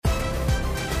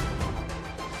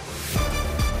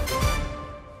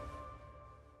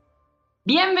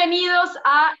Bienvenidos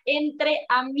a Entre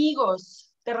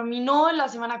Amigos. Terminó la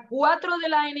semana 4 de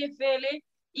la NFL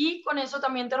y con eso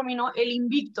también terminó el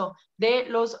invicto de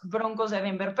los Broncos de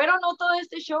Denver. Pero no todo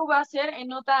este show va a ser en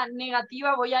nota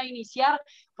negativa. Voy a iniciar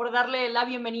por darle la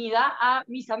bienvenida a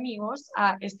mis amigos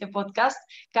a este podcast.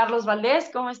 Carlos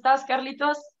Valdés, ¿cómo estás,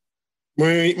 Carlitos?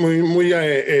 Muy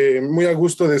a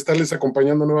gusto de estarles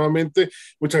acompañando nuevamente.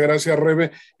 Muchas gracias,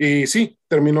 Rebe. Y sí,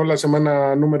 terminó la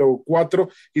semana número 4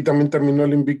 y también terminó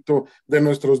el invicto de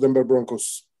nuestros Denver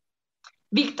Broncos.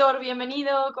 Víctor,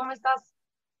 bienvenido, ¿cómo estás?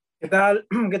 ¿Qué tal?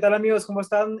 ¿Qué tal, amigos? ¿Cómo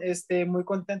están? Muy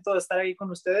contento de estar ahí con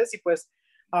ustedes y pues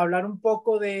hablar un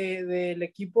poco del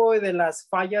equipo y de las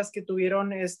fallas que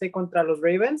tuvieron contra los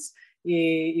Ravens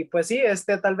y pues sí,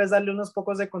 tal vez darle unos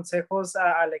pocos de consejos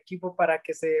al equipo para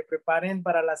que se preparen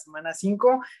para la semana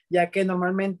 5, ya que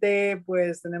normalmente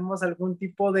pues tenemos algún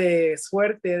tipo de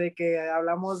suerte de que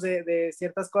hablamos de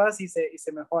ciertas cosas y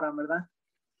se mejoran, ¿verdad?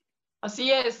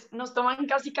 Así es, nos toman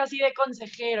casi de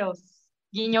consejeros.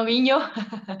 Guiño, guiño,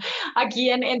 aquí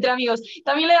en Entre Amigos.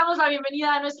 También le damos la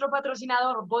bienvenida a nuestro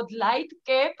patrocinador Bud Light,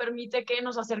 que permite que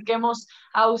nos acerquemos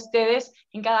a ustedes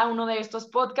en cada uno de estos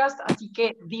podcasts. Así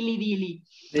que, dili, dili.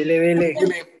 Dile.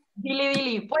 Dili,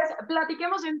 dili. Pues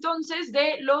platiquemos entonces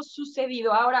de lo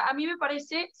sucedido. Ahora, a mí me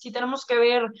parece, si tenemos que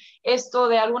ver esto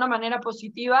de alguna manera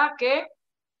positiva, que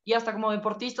y hasta como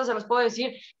deportista se los puedo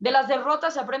decir, de las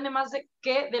derrotas se aprende más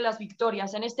que de las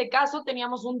victorias. En este caso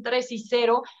teníamos un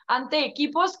 3-0 ante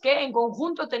equipos que en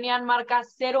conjunto tenían marca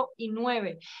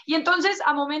 0-9. Y entonces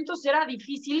a momentos era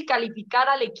difícil calificar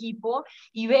al equipo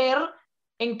y ver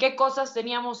en qué cosas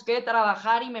teníamos que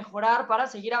trabajar y mejorar para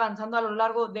seguir avanzando a lo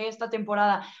largo de esta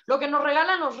temporada. Lo que nos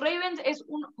regalan los Ravens es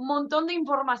un montón de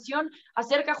información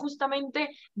acerca justamente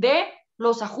de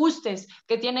los ajustes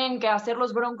que tienen que hacer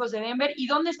los Broncos de Denver y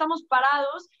dónde estamos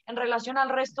parados en relación al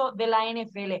resto de la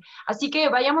NFL. Así que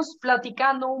vayamos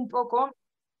platicando un poco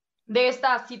de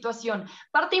esta situación.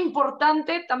 Parte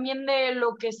importante también de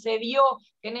lo que se dio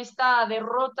en esta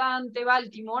derrota ante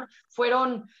Baltimore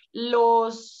fueron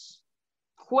los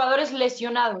jugadores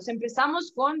lesionados.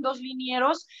 Empezamos con dos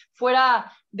linieros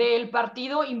fuera del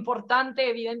partido, importante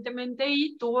evidentemente,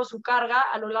 y tuvo su carga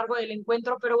a lo largo del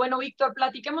encuentro. Pero bueno, Víctor,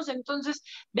 platiquemos entonces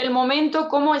del momento,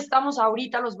 cómo estamos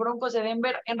ahorita los Broncos de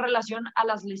Denver en relación a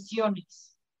las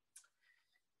lesiones.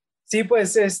 Sí,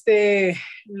 pues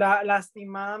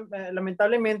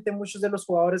lamentablemente muchos de los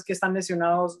jugadores que están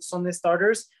lesionados son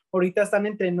starters. Ahorita están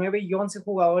entre 9 y 11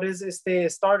 jugadores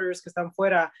starters que están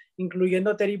fuera,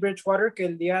 incluyendo Teddy Bridgewater, que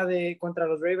el día de contra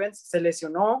los Ravens se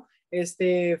lesionó.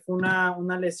 Fue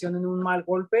una lesión en un mal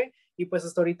golpe y pues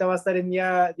hasta ahorita va a estar en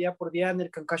día por día en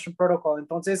el concussion protocol.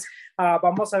 Entonces,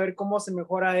 vamos a ver cómo se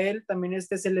mejora él. También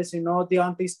se lesionó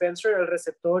Deontay Spencer, el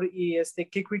receptor, y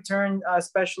kick return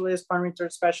specialist, punt return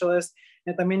specialist,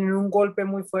 también en un golpe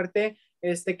muy fuerte,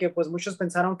 que pues muchos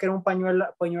pensaron que era un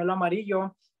pañuelo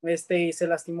amarillo, y se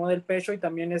lastimó del pecho y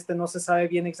también no se sabe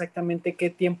bien exactamente qué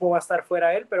tiempo va a estar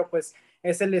fuera él, pero pues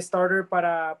es el starter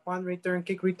para punt return,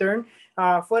 kick return.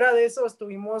 Fuera de eso,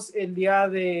 estuvimos el día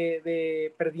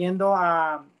de perdiendo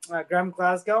a Graham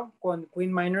Glasgow con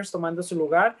Quinn Miners tomando su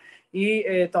lugar y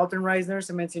Dalton Reisner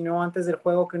se mencionó antes del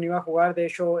juego que no iba a jugar. De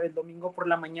hecho, el domingo por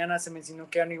la mañana se mencionó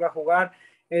que ya no iba a jugar.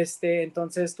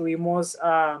 Entonces tuvimos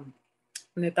a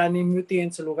Netani Muti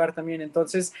en su lugar también.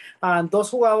 Entonces, dos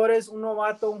jugadores, un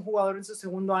novato, un jugador en su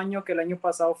segundo año, que el año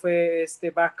pasado fue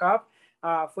backup.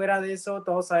 Fuera de eso,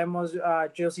 todos sabemos,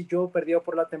 Josie Joe perdió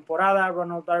por la temporada,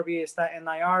 Ronald Darby está en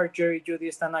IR, Jerry Jeudy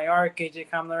está en IR, KJ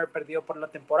Hamler perdió por la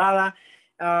temporada.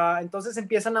 Entonces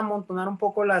empiezan a amontonar un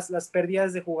poco las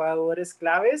pérdidas de jugadores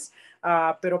claves,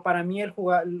 pero para mí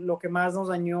lo que más nos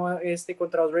dañó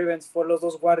contra los Ravens fue los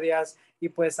dos guardias y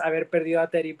pues haber perdido a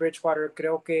Teddy Bridgewater.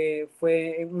 Creo que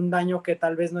fue un daño que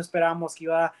tal vez no esperábamos que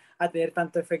iba a tener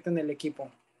tanto efecto en el equipo.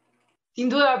 Sin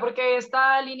duda, porque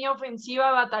esta línea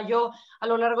ofensiva batalló a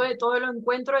lo largo de todo el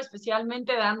encuentro,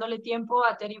 especialmente dándole tiempo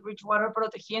a Teddy Bridgewater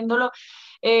protegiéndolo.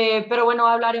 Pero bueno,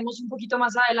 hablaremos un poquito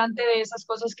más adelante de esas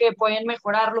cosas que pueden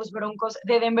mejorar los Broncos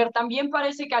de Denver. También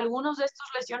parece que algunos de estos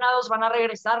lesionados van a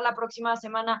regresar la próxima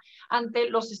semana ante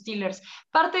los Steelers.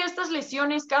 Parte de estas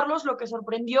lesiones, Carlos, lo que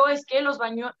sorprendió es que los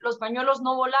pañuelos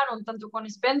no volaron, tanto con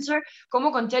Spencer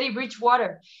como con Teddy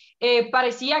Bridgewater.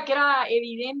 Parecía que era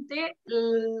evidente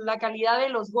la calidad de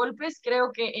los golpes.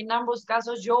 Creo que en ambos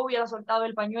casos yo hubiera soltado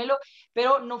el pañuelo,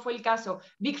 pero no fue el caso.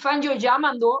 Vic Fangio ya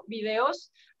mandó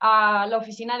videos a la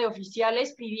oficina de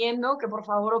oficiales pidiendo que por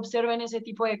favor observen ese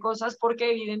tipo de cosas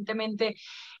porque evidentemente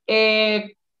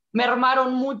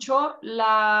mermaron mucho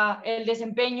el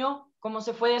desempeño, cómo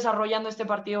se fue desarrollando este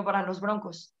partido para los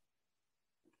Broncos.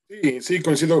 Sí, sí,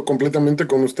 coincido completamente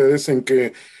con ustedes en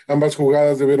que ambas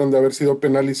jugadas debieron de haber sido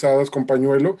penalizadas con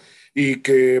pañuelo y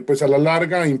que pues a la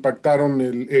larga impactaron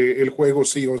el juego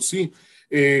sí o sí.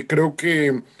 Creo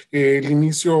que el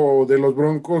inicio de los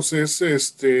Broncos es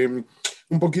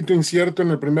un poquito incierto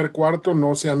en el primer cuarto,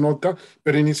 no se anota,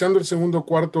 pero iniciando el segundo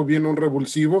cuarto viene un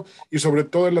revulsivo y sobre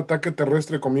todo el ataque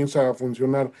terrestre comienza a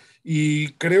funcionar.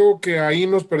 Y creo que ahí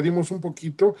nos perdimos un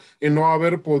poquito en no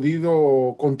haber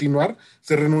podido continuar.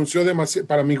 Se renunció demasiado,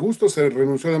 para mi gusto, se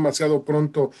renunció demasiado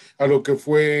pronto a lo que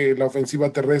fue la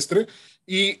ofensiva terrestre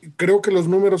y creo que los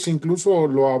números incluso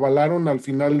lo avalaron al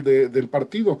final del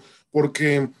partido,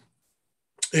 porque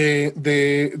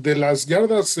de las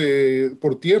yardas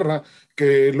por tierra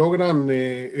que logran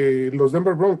los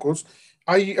Denver Broncos,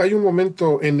 hay un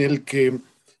momento en el que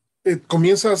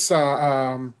comienzas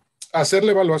a hacer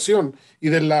la evaluación y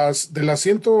de las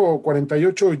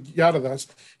 148 yardas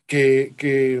que,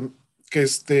 que,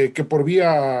 que por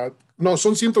vía, no,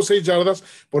 son 106 yardas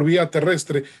por vía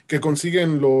terrestre que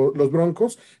consiguen los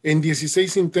Broncos en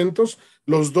 16 intentos.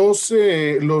 Los dos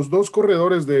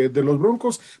corredores de los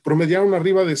Broncos promediaron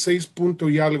arriba de 6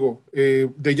 puntos y algo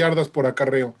de yardas por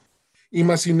acarreo. Y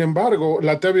más sin embargo,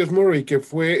 Latavius Murray, que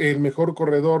fue el mejor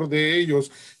corredor de ellos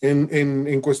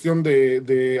en cuestión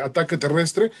de ataque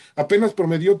terrestre, apenas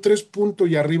promedió 3 puntos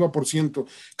y arriba por ciento.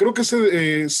 Creo que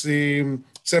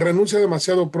se renuncia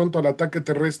demasiado pronto al ataque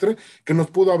terrestre, que nos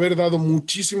pudo haber dado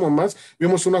muchísimo más.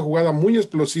 Vimos una jugada muy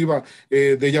explosiva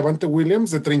de Javante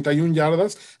Williams de 31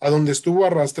 yardas, a donde estuvo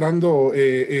arrastrando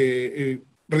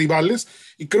rivales,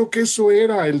 y creo que eso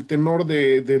era el tenor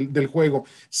del juego.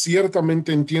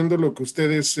 Ciertamente entiendo lo que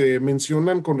ustedes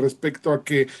mencionan con respecto a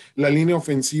que la línea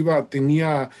ofensiva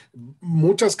tenía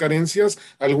muchas carencias,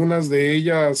 algunas de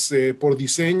ellas por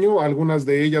diseño, algunas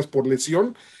de ellas por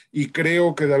lesión, y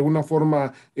creo que de alguna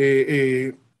forma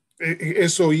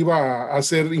eso iba a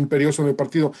ser imperioso en el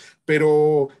partido.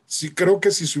 Pero sí creo que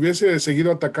si se hubiese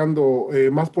seguido atacando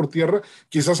más por tierra,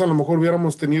 quizás a lo mejor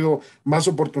hubiéramos tenido más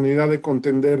oportunidad de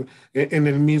contender en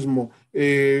el mismo.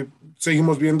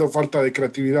 Seguimos viendo falta de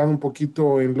creatividad un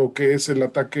poquito en lo que es el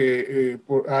ataque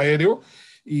aéreo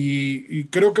y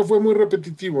creo que fue muy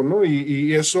repetitivo, ¿no?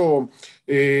 Y eso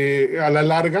a la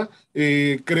larga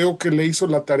creo que le hizo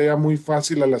la tarea muy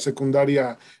fácil a la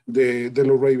secundaria de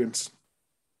los Ravens.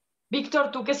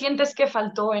 Víctor, ¿tú qué sientes que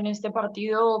faltó en este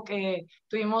partido que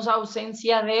tuvimos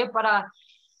ausencia de para,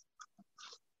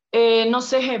 no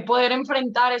sé, poder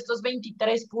enfrentar estos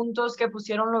 23 puntos que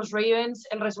pusieron los Ravens?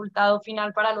 El resultado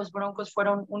final para los Broncos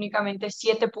fueron únicamente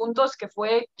 7 puntos, que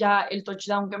fue ya el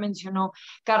touchdown que mencionó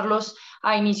Carlos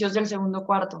a inicios del segundo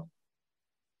cuarto.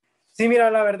 Sí, mira,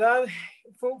 la verdad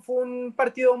fue un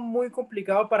partido muy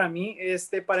complicado para mí.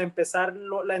 Para empezar,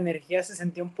 la energía se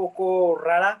sentía un poco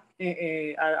rara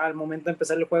al momento de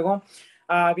empezar el juego.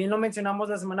 Bien lo mencionamos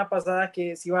la semana pasada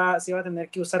que se iba a tener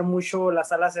que usar mucho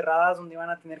las alas cerradas, donde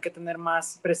iban a tener que tener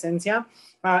más presencia.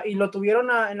 Y lo tuvieron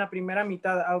en la primera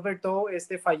mitad. Alberto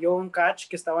falló un catch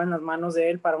que estaba en las manos de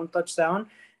él para un touchdown.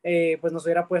 Pues nos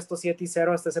hubiera puesto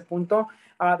 7-0 hasta ese punto.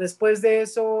 Después de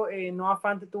eso, Noah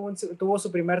Fant tuvo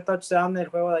su primer touchdown en el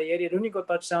juego de ayer y el único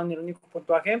touchdown y el único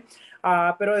puntuaje.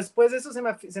 Pero después de eso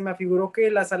se me afiguró que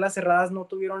las alas cerradas no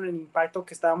tuvieron el impacto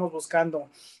que estábamos buscando.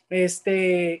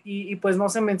 Y pues no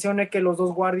se mencione que los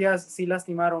dos guardias sí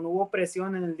lastimaron. Hubo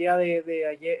presión en el día de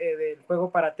ayer, del juego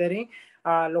para Terry.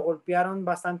 Lo golpearon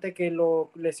bastante, que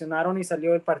lo lesionaron y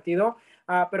salió del partido.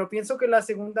 Pero pienso que la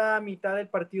segunda mitad del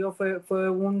partido fue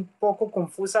un poco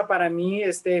confusa para mí.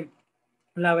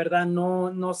 La verdad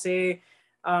no sé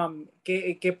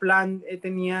qué plan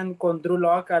tenían con Drew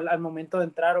Lock al momento de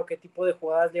entrar o qué tipo de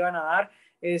jugadas le iban a dar.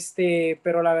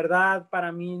 Pero la verdad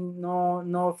para mí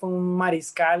no fue un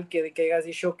mariscal que hayas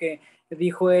dicho que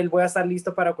dijo él voy a estar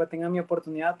listo para que tenga mi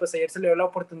oportunidad. Pues ayer se le dio la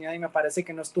oportunidad y me parece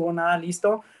que no estuvo nada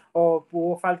listo, o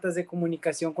hubo faltas de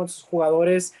comunicación con sus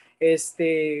jugadores.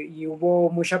 Y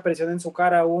hubo mucha presión en su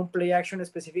cara. Hubo un play action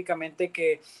específicamente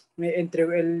que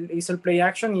él hizo el play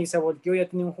action y se volteó y ya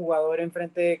tenía un jugador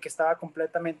enfrente que estaba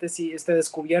completamente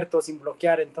descubierto, sin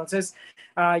bloquear. Entonces,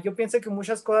 yo pienso que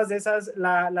muchas cosas de esas,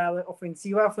 la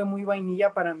ofensiva fue muy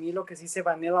vainilla para mí, lo que sí se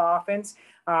vanilla offense.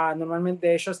 Normalmente,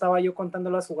 de hecho, estaba yo contando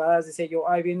las jugadas, decía yo,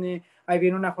 ahí viene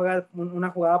una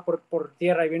jugada por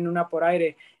tierra, ahí viene una por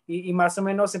aire, y más o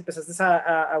menos empezaste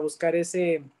a buscar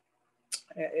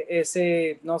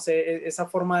no sé, esa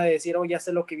forma de decir, oh, ya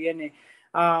sé lo que viene.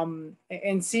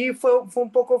 En sí fue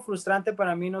un poco frustrante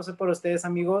para mí, no sé por ustedes,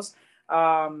 amigos,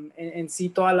 en sí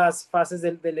todas las fases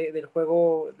del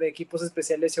juego de equipos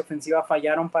especiales y ofensiva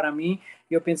fallaron para mí.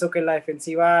 Yo pienso que la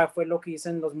defensiva fue lo que hizo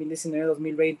en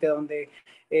 2019-2020, donde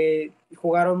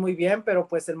jugaron muy bien, pero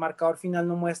pues el marcador final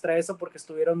no muestra eso porque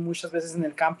estuvieron muchas veces en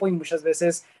el campo y muchas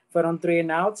veces fueron 3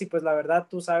 and outs, y pues la verdad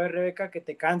tú sabes, Rebeca, que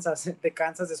te cansas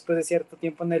después de cierto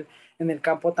tiempo en el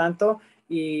campo tanto,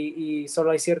 y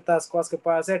solo hay ciertas cosas que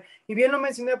puede hacer. Y bien lo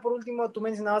mencioné por último, tú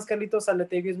mencionabas, Carlitos, a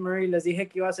Latavius Murray. Les dije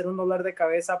que iba a ser un dolor de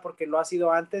cabeza porque lo ha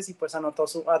sido antes, y pues anotó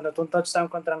un touchdown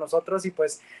contra nosotros, y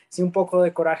pues sí, un poco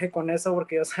de coraje con eso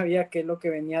porque yo sabía que es lo que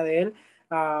venía de él.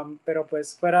 Pero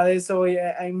pues fuera de eso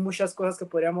hay muchas cosas que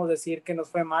podríamos decir que nos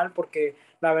fue mal, porque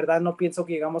la verdad no pienso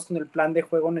que llegamos con el plan de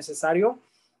juego necesario.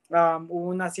 Hubo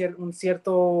una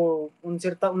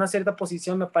cierta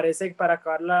posición, me parece, para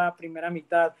acabar la primera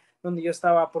mitad, donde yo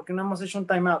estaba: ¿por qué no hemos hecho un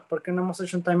timeout? ¿Por qué no hemos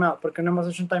hecho un timeout? ¿Por qué no hemos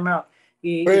hecho un timeout?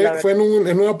 Y la Fue verdad,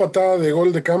 en una patada de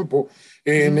gol de campo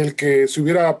en el que se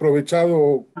hubiera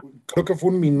aprovechado, creo que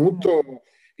fue 1 minuto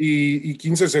y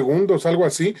 15 segundos, algo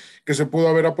así, que se pudo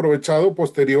haber aprovechado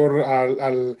posterior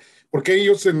porque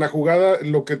ellos en la jugada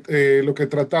lo que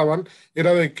trataban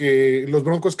era de que los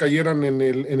Broncos cayeran en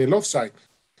el offside.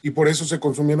 Y por eso se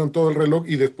consumieron todo el reloj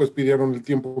y después pidieron el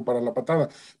tiempo para la patada.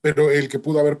 Pero el que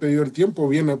pudo haber pedido el tiempo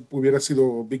bien hubiera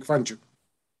sido Big Fangio.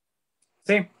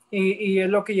 sí, y es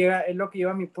lo que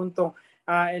lleva a mi punto.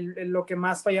 Lo que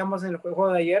más fallamos en el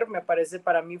juego de ayer, me parece,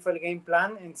 para mí fue el game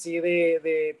plan en sí,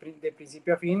 de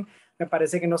principio a fin. Me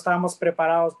parece que no estábamos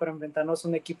preparados para enfrentarnos a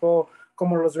un equipo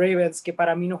como los Ravens, que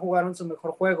para mí no jugaron su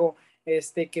mejor juego,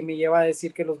 que me lleva a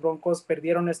decir que los Broncos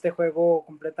perdieron este juego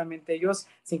completamente ellos,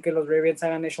 sin que los Ravens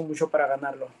hayan hecho mucho para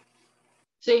ganarlo.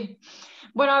 Sí.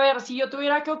 Bueno, a ver, si yo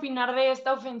tuviera que opinar de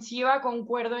esta ofensiva,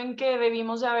 concuerdo en que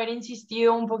debimos de haber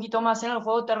insistido un poquito más en el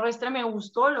juego terrestre. Me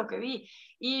gustó lo que vi.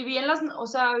 Y vi o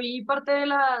sea, vi parte de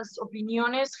las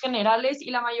opiniones generales y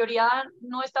la mayoría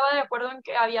no estaba de acuerdo en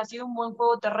que había sido un buen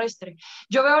juego terrestre.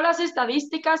 Yo veo las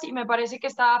estadísticas y me parece que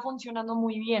estaba funcionando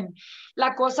muy bien.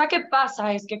 La cosa que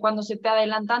pasa es que cuando se te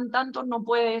adelantan tanto, no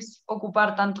puedes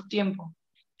ocupar tanto tiempo.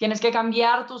 Tienes que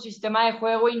cambiar tu sistema de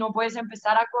juego y no puedes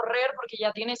empezar a correr porque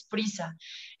ya tienes prisa.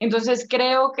 Entonces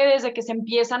creo que desde que se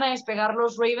empiezan a despegar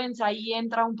los Ravens, ahí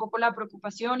entra un poco la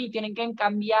preocupación y tienen que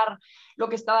cambiar lo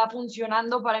que estaba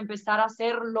funcionando para empezar a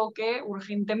hacer lo que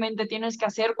urgentemente tienes que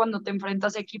hacer cuando te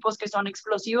enfrentas a equipos que son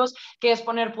explosivos, que es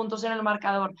poner puntos en el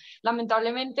marcador.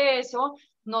 Lamentablemente eso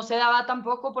no se daba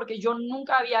tampoco porque yo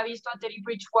nunca había visto a Teddy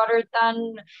Bridgewater tan,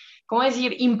 ¿cómo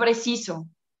decir?, impreciso.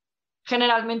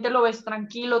 Generalmente lo ves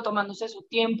tranquilo, tomándose su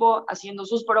tiempo, haciendo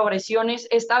sus progresiones.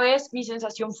 Esta vez mi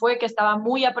sensación fue que estaba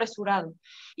muy apresurado.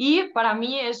 Y para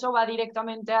mí eso va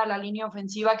directamente a la línea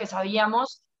ofensiva que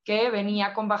sabíamos que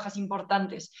venía con bajas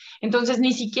importantes. Entonces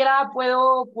ni siquiera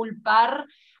puedo culpar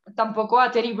tampoco a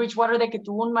Teddy Bridgewater de que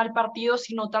tuvo un mal partido,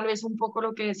 sino tal vez un poco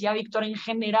lo que decía Víctor en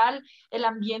general, el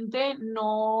ambiente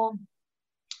no,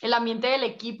 el ambiente del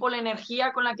equipo, la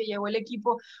energía con la que llegó el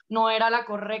equipo no era la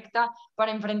correcta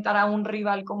para enfrentar a un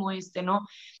rival como este, ¿no?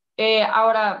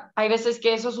 Ahora, hay veces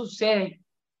que eso sucede.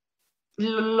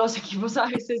 Los equipos a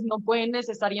veces no pueden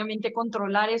necesariamente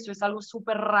controlar eso, es algo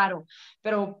súper raro,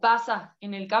 pero pasa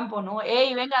en el campo, ¿no?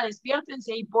 Hey, venga,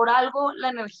 despiértense, y por algo la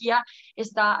energía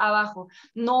está abajo.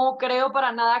 No creo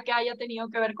para nada que haya tenido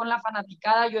que ver con la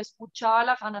fanaticada. Yo escuchaba a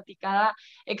la fanaticada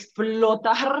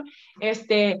explotar,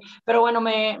 pero bueno,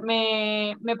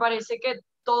 me parece que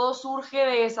todo surge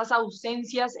de esas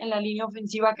ausencias en la línea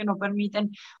ofensiva que no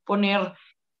permiten poner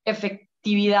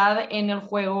efectividad en el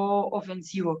juego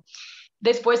ofensivo.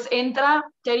 Después entra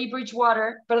Teddy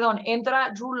Bridgewater, perdón,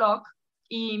 entra Drew Lock,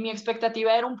 y mi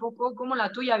expectativa era un poco como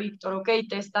la tuya, Víctor. Ok,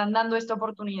 te están dando esta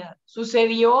oportunidad.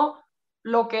 Sucedió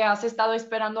lo que has estado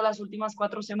esperando las últimas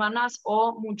 4 semanas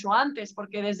o mucho antes,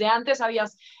 porque desde antes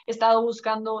habías estado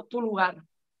buscando tu lugar.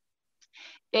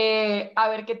 A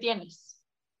ver qué tienes.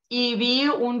 Y vi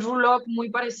un Drew Lock muy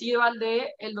parecido al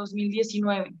de el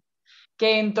 2019,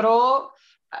 que entró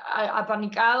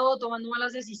apanicado, tomando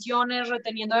malas decisiones,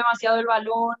 reteniendo demasiado el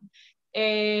balón.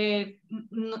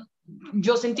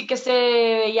 Yo sentí que se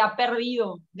veía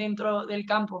perdido dentro del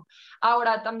campo.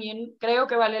 Ahora, también creo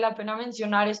que vale la pena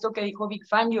mencionar esto que dijo Big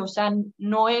Fangio. O sea,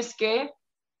 no es que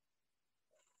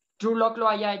Drew Lock lo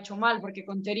haya hecho mal, porque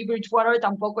con Teddy Bridgewater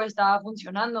tampoco estaba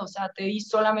funcionando. O sea, Teddy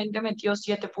solamente metió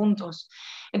 7 puntos.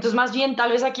 Entonces, más bien,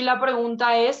 tal vez aquí la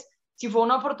pregunta es si fue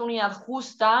una oportunidad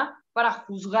justa para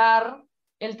juzgar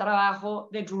el trabajo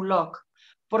de Drew Lock,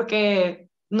 porque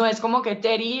no es como que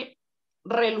Teddy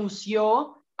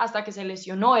relució hasta que se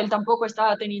lesionó. Él tampoco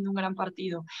estaba teniendo un gran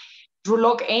partido. Drew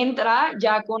Lock entra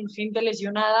ya con gente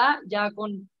lesionada, ya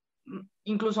con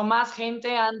incluso más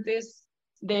gente antes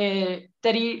de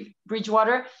Teddy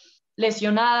Bridgewater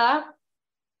lesionada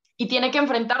y tiene que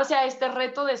enfrentarse a este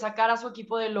reto de sacar a su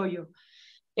equipo del hoyo.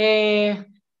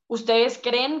 ¿Ustedes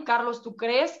creen, Carlos, tú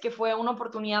crees que fue una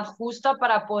oportunidad justa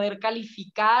para poder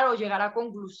calificar o llegar a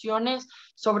conclusiones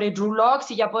sobre Drew Lock?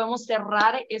 Si ya podemos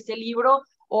cerrar ese libro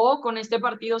o con este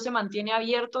partido se mantiene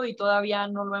abierto y todavía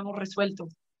no lo hemos resuelto.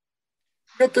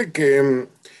 Fíjate que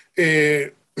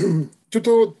yo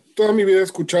toda mi vida he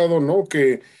escuchado, ¿no?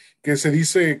 Que se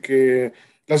dice que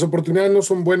las oportunidades no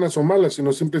son buenas o malas,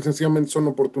 sino simple y sencillamente son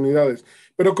oportunidades.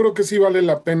 Pero creo que sí vale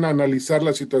la pena analizar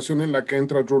la situación en la que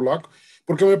entra Drew Lock,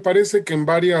 porque me parece que en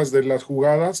varias de las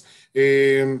jugadas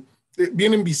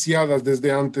vienen viciadas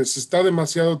desde antes. Está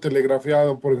demasiado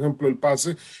telegrafiado, por ejemplo, el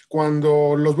pase.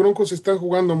 Cuando los Broncos están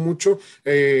jugando mucho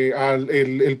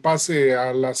el pase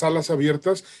a las alas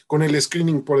abiertas con el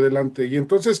screening por delante. Y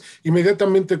entonces,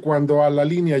 inmediatamente cuando a la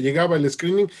línea llegaba el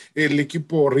screening, el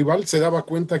equipo rival se daba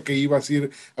cuenta que ibas a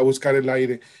ir a buscar el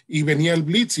aire. Y venía el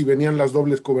blitz y venían las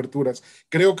dobles coberturas.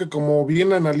 Creo que como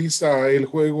bien analiza el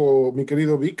juego, mi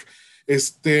querido Vic,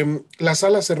 las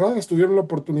alas cerradas tuvieron la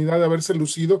oportunidad de haberse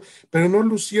lucido, pero no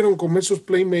lucieron como esos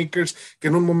playmakers que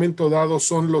en un momento dado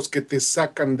son los que te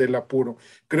sacan del apuro.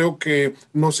 Creo que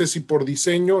no sé si por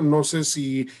diseño, no sé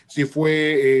si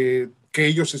fue que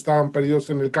ellos estaban perdidos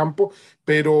en el campo,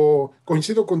 pero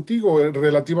coincido contigo,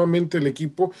 relativamente el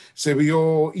equipo se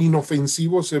vio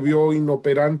inofensivo, se vio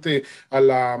inoperante a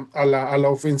la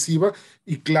ofensiva.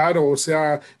 Y claro, o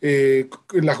sea,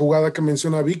 la jugada que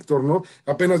menciona Víctor, ¿no?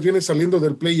 Apenas vienes saliendo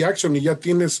del play action y ya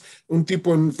tienes un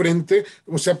tipo enfrente,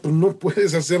 o sea, pues no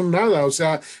puedes hacer nada, o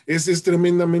sea, es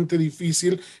tremendamente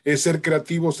difícil ser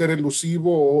creativo, ser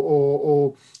elusivo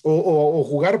o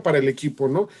jugar para el equipo,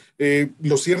 ¿no?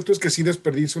 Lo cierto es que sí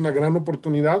desperdicia una gran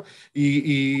oportunidad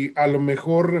y a lo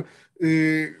mejor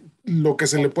lo que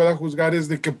se le pueda juzgar es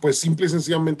de que pues simple y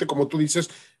sencillamente, como tú dices,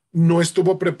 no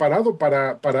estuvo preparado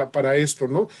para esto,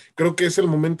 ¿no? Creo que es el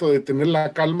momento de tener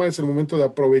la calma, es el momento de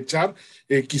aprovechar,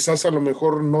 quizás a lo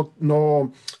mejor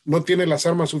no tiene las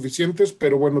armas suficientes,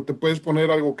 pero bueno, te puedes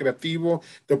poner algo creativo,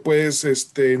 te puedes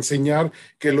enseñar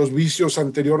que los vicios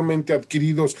anteriormente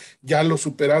adquiridos ya los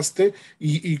superaste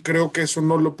y creo que eso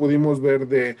no lo pudimos ver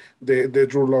de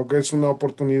Drew Lock. Es una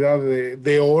oportunidad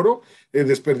de oro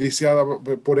desperdiciada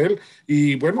por él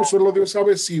y bueno, solo Dios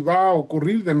sabe si va a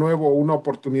ocurrir de nuevo una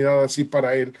oportunidad así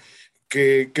para él.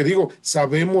 Que digo,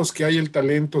 sabemos que hay el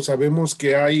talento, sabemos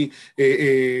que hay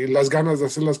las ganas de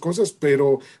hacer las cosas,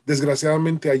 pero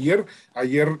desgraciadamente ayer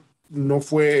no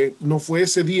fue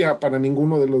ese día para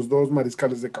ninguno de los dos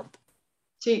mariscales de campo.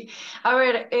 Sí, a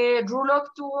ver, Drew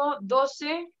Lock tuvo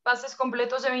 12 pases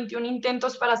completos de 21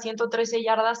 intentos para 113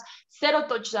 yardas, 0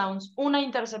 touchdowns, una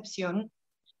intercepción.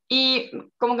 Y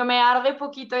como que me arde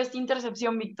poquito esta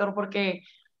intercepción, Víctor, porque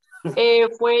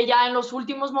fue ya en los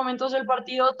últimos momentos del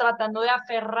partido tratando de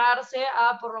aferrarse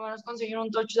a por lo menos conseguir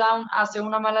un touchdown, hace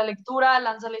una mala lectura,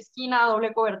 lanza a la esquina,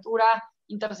 doble cobertura,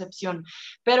 intercepción.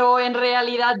 Pero en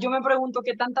realidad yo me pregunto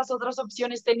qué tantas otras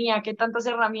opciones tenía, qué tantas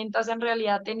herramientas en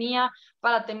realidad tenía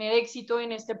para tener éxito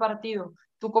en este partido.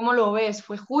 ¿Tú cómo lo ves?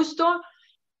 ¿Fue justo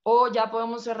o ya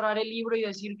podemos cerrar el libro y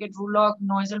decir que Drew Lock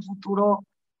no es el futuro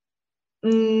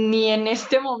ni en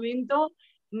este momento,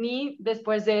 ni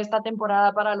después de esta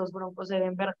temporada para los Broncos de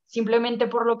Denver, simplemente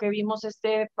por lo que vimos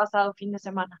este pasado fin de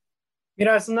semana?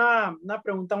 Mira, es una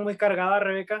pregunta muy cargada,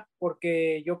 Rebeca,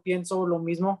 porque yo pienso lo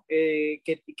mismo,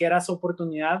 que era su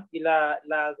oportunidad y la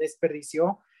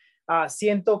desperdició.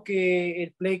 Siento que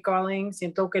el play calling,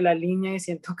 siento que la línea y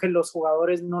siento que los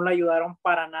jugadores no le ayudaron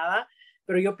para nada,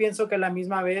 pero yo pienso que a la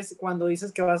misma vez, cuando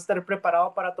dices que vas a estar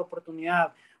preparado para tu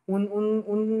oportunidad,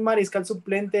 un mariscal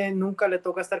suplente nunca le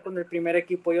toca estar con el primer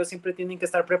equipo. Ellos siempre tienen que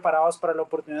estar preparados para la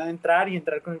oportunidad de entrar y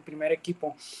entrar con el primer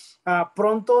equipo.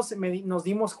 Pronto nos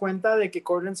dimos cuenta de que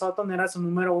Courtland era su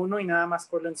número uno y nada más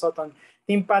Courtland Sutton.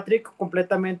 Tim Patrick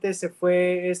completamente se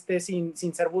fue sin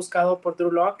ser buscado por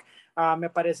Drew Lock. Me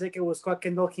parece que buscó a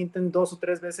Kendall Hinton 2 o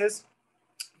 3 veces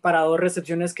para 2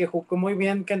 recepciones, que jugó muy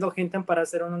bien Kendall Hinton para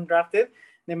hacer un undrafted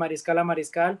de mariscal a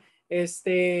mariscal.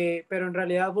 Pero en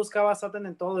realidad buscaba a Sutton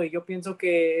en todo y yo pienso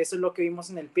que eso es lo que vimos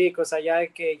en el pick, o sea, ya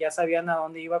que ya sabían a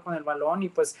dónde iba con el balón y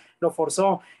pues lo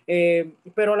forzó.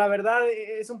 Pero la verdad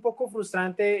es un poco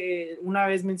frustrante. Una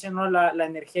vez mencionó la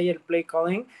energía y el play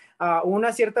calling.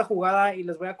 Una cierta jugada, y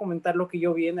les voy a comentar lo que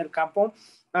yo vi en el campo.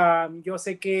 Yo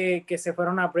sé que se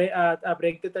fueron a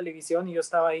break de televisión y yo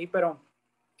estaba ahí, pero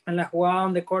en la jugada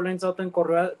donde Courtland Sutton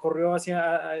corrió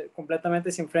completamente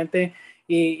hacia enfrente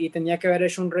y tenía que haber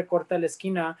hecho un recorte a la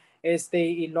esquina,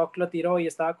 y Locke lo tiró y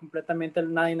estaba completamente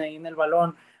el 9 ahí en el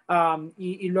balón.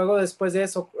 Y luego después de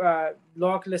eso,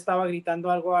 Locke le estaba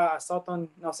gritando algo a Sutton,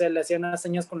 no sé, le hacía unas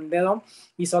señas con el dedo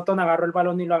y Sutton agarró el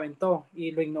balón y lo aventó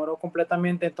y lo ignoró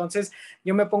completamente. Entonces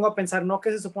yo me pongo a pensar, no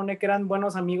que se supone que eran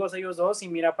buenos amigos ellos dos y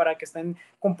mira, para que estén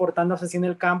comportándose así en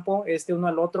el campo, uno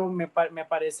al otro, me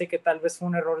parece que tal vez fue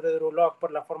un error de Drew Locke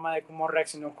por la forma de cómo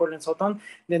reaccionó Courtland Sutton,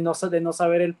 de no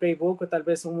saber el playbook, o tal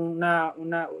vez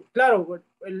claro,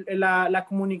 la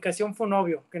comunicación fue un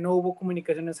obvio, que no hubo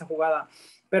comunicación en esa jugada,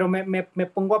 pero me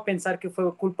pongo a pensar que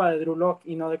fue culpa de Drew Locke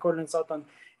y no de Courtland Sutton,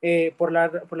 por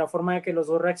la forma de que los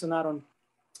dos reaccionaron.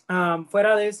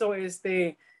 Fuera de eso,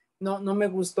 no me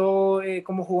gustó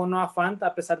cómo jugó Noah Fant,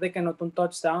 a pesar de que anotó un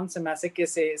touchdown, se me hace que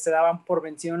se daban por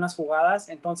vencido en las jugadas.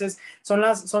 Entonces son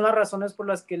las razones por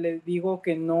las que le digo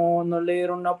que no le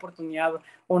dieron una oportunidad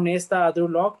honesta a Drew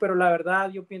Locke, pero la verdad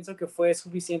yo pienso que fue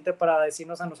suficiente para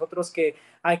decirnos a nosotros que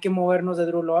hay que movernos de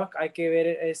Drew Locke, hay que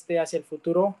ver hacia el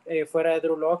futuro, fuera de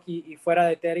Drew Locke y fuera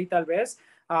de Terry tal vez.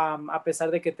 A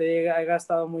pesar de que te haya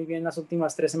estado muy bien las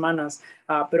últimas 3 semanas.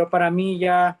 Pero para mí,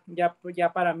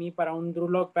 para un Drew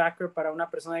Lock backer, para una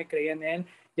persona que creía en él,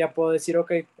 ya puedo decir,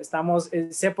 ok,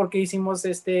 sé por qué hicimos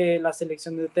la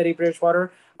selección de Teddy Bridgewater,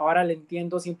 ahora le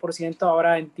entiendo 100%,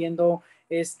 ahora entiendo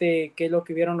qué es lo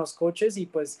que vieron los coaches y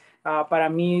pues para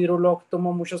mí Drew Lock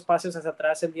tomó muchos pasos hacia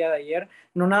atrás el día de ayer,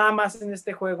 no nada más en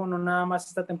este juego, no nada más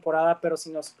esta temporada, pero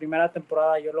sino su primera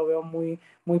temporada yo lo veo muy,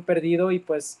 muy perdido y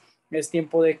pues es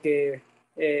tiempo de que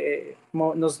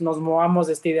nos movamos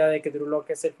de esta idea de que Drew Lock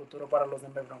es el futuro para los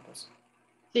Denver Broncos.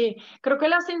 Sí, creo que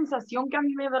la sensación que a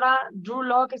mí me da Drew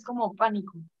Lock es como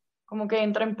pánico, como que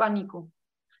entra en pánico.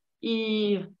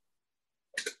 Y,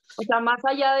 o sea, más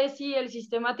allá de si el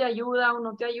sistema te ayuda o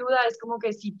no te ayuda, es como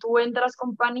que si tú entras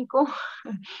con pánico,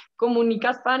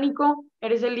 comunicas pánico,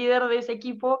 eres el líder de ese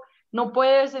equipo, no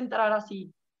puedes entrar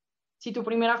así. Si tu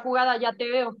primera jugada ya te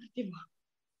veo, tipo,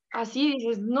 así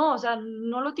dices, no, o sea,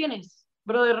 no lo tienes,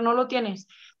 brother, no lo tienes.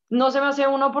 No se me hace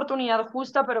una oportunidad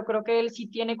justa, pero creo que él sí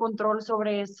tiene control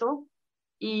sobre eso.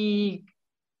 Y,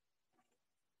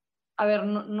 a ver,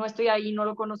 no estoy ahí, no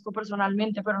lo conozco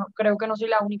personalmente, pero creo que no soy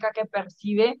la única que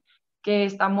percibe que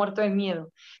está muerto de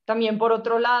miedo. También, por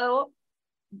otro lado,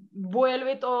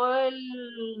 vuelve toda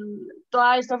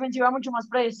esta ofensiva mucho más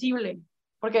predecible.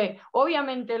 Porque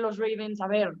obviamente los Ravens, a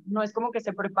ver, no es como que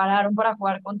se prepararon para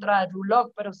jugar contra Drew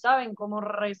Lock, pero saben cómo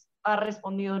ha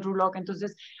respondido Drew Lock.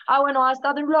 Entonces, bueno,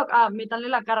 está Drew Lock, métanle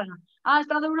la carga.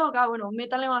 Está Drew Lock, bueno,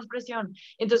 métanle más presión.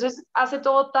 Entonces, hace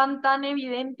todo tan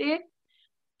evidente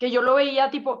que yo lo veía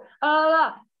tipo,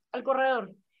 al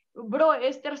corredor. Bro,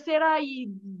 es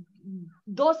 3.y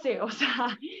 12, o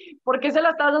sea, ¿por qué se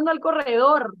la estás dando al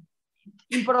corredor?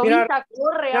 Mira, Improvisa,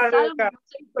 corre, haz algo, no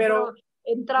sé, pero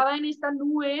entraba en esta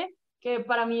nube que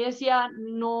para mí decía,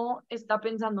 no está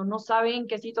pensando, no sabe en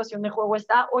qué situación de juego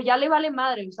está, o ya le vale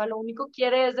madre, o sea, lo único que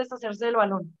quiere es deshacerse del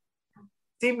balón.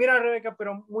 Sí, mira, Rebeca,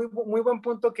 pero muy buen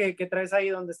punto que traes ahí,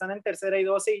 donde están en 3.y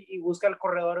 12 y busca el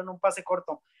corredor en un pase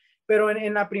corto. Pero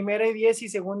en la 1.y 10 y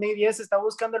 2.y 10 está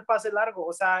buscando el pase largo.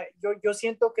 O sea, yo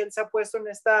siento que él se ha puesto en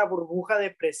esta burbuja de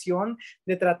presión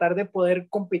de tratar de poder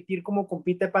competir como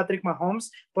compite Patrick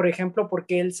Mahomes, por ejemplo,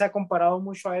 porque él se ha comparado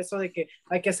mucho a eso de que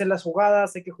hay que hacer las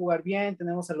jugadas, hay que jugar bien,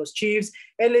 tenemos a los Chiefs,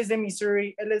 él es de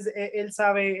Missouri, él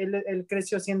sabe, él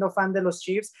creció siendo fan de los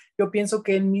Chiefs. Yo pienso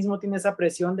que él mismo tiene esa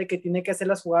presión de que tiene que hacer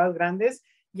las jugadas grandes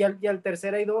y al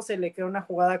 3.y 12 le queda una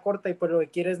jugada corta y pues lo que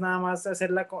quiere es nada más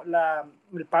hacer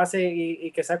el pase y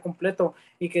que sea completo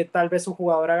y que tal vez su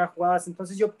jugador haga jugadas.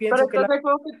 Entonces yo Pero pienso que estás de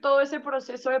acuerdo que todo ese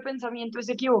proceso de pensamiento es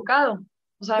equivocado,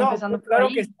 o sea, no, empezando por claro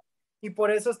que ahí. sí. Y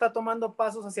por eso está tomando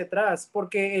pasos hacia atrás,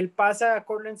 porque el pase a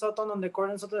Courtland Sutton, donde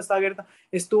Courtland Sutton está abierta,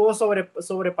 estuvo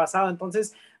sobrepasado.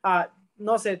 Entonces,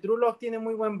 no sé, Drew Lock tiene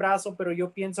muy buen brazo, pero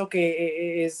yo pienso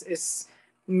que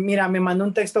mira, me mandó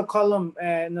un texto Column,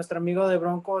 nuestro amigo de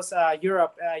Broncos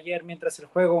Europe ayer mientras el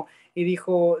juego, y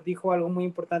dijo algo muy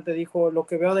importante, dijo, lo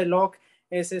que veo de Lock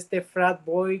es este frat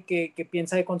boy que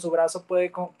piensa que con su brazo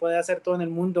puede hacer todo en el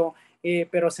mundo,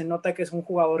 pero se nota que es un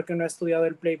jugador que no ha estudiado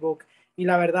el playbook y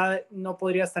la verdad no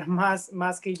podría estar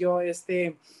más que yo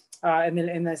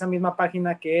en esa misma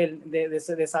página que él,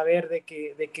 de saber de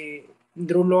que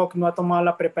Drew Lock no ha tomado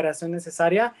la preparación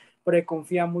necesaria, porque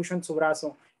confía mucho en su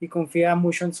brazo y confía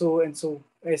mucho en su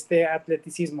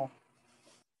atleticismo.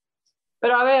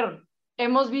 Pero a ver,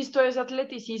 hemos visto ese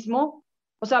atleticismo,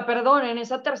 o sea, perdón, en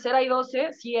esa 3.y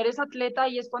 12, si eres atleta,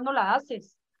 ahí es cuando la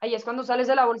haces. Ahí es cuando sales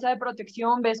de la bolsa de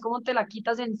protección, ves cómo te la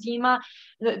quitas de encima,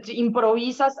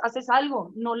 improvisas, haces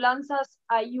algo. No lanzas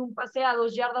ahí un pase a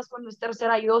 2 yardas cuando es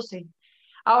 3.y 12.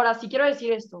 Ahora, sí quiero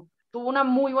decir esto. Tuvo una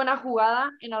muy buena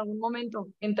jugada en algún momento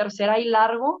en 3.y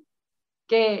largo,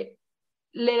 que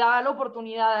le daba la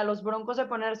oportunidad a los Broncos de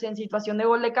ponerse en situación de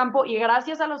gol de campo y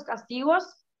gracias a los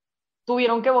castigos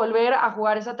tuvieron que volver a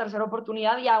jugar esa tercera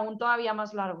oportunidad y aún todavía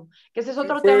más largo. Que ese es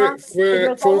otro tema que yo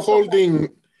he Fue un estado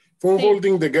tocando.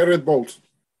 holding de Garrett Bowles.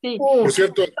 Sí. Por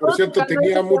cierto,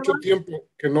 tenía mucho tiempo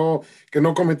que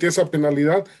no cometía esa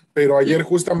penalidad, pero ayer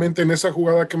justamente en esa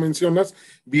jugada que mencionas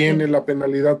viene la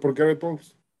penalidad por Garrett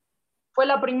Bowles. Fue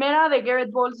la primera de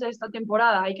Garrett Bowles de esta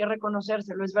temporada, hay que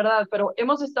reconocérselo, es verdad, pero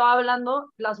hemos estado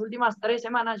hablando las últimas 3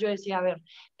 semanas, yo decía, a ver,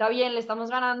 está bien, le estamos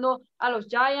ganando a los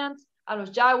Giants, a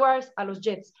los Jaguars, a los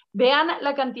Jets. Vean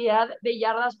la cantidad de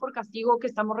yardas por castigo que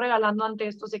estamos regalando ante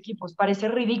estos equipos, parece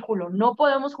ridículo, no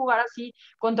podemos jugar así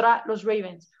contra los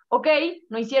Ravens. Ok,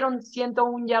 no hicieron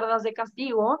 101 yardas de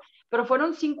castigo, pero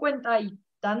fueron 50 y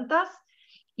tantas,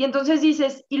 y entonces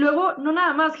dices, y luego no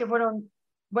nada más que fueron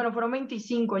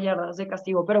 25 yardas de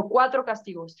castigo, pero 4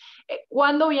 castigos.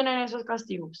 ¿Cuándo vienen esos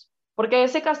castigos? Porque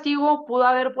ese castigo pudo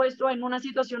haber puesto en una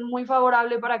situación muy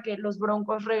favorable para que los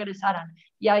Broncos regresaran.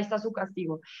 Y ahí está su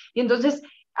castigo. Y entonces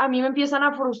a mí me empiezan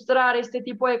a frustrar este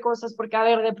tipo de cosas porque, a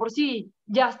ver, de por sí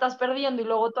ya estás perdiendo y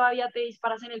luego todavía te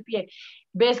disparas en el pie.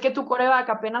 Ves que tu quarterback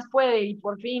apenas puede y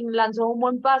por fin lanzó un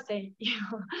buen pase y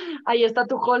ahí está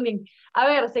tu holding. A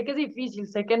ver, sé que es difícil,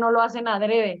 sé que no lo hacen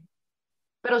adrede,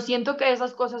 pero siento que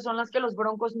esas cosas son las que los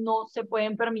Broncos no se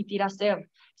pueden permitir hacer,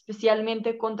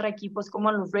 especialmente contra equipos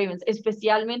como los Ravens,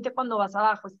 especialmente cuando vas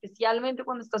abajo, especialmente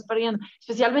cuando estás perdiendo,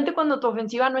 especialmente cuando tu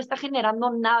ofensiva no está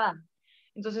generando nada.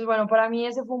 Entonces, bueno, para mí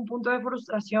ese fue un punto de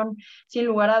frustración, sin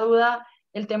lugar a duda,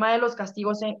 el tema de los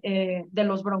castigos de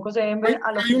los Broncos de Denver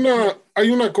a los... Hay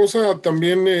una cosa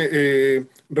también,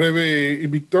 Rebe y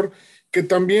Víctor, que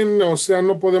también, o sea,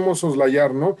 no podemos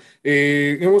soslayar, ¿no?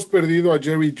 Hemos perdido a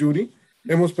Jerry Jeudy,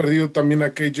 hemos perdido también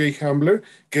a KJ Hamler,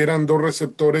 que eran dos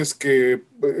receptores que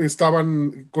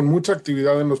estaban con mucha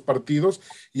actividad en los partidos,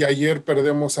 y ayer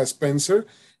perdemos a Spencer.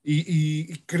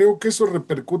 Y creo que eso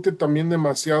repercute también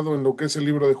demasiado en lo que es el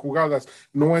libro de jugadas.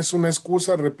 No es una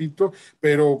excusa, repito,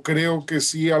 pero creo que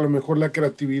sí, a lo mejor la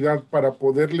creatividad para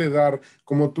poderle dar,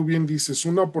 como tú bien dices,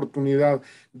 una oportunidad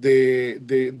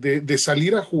de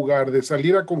salir a jugar, de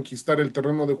salir a conquistar el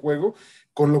terreno de juego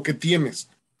con lo que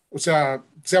tienes. O sea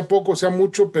poco, sea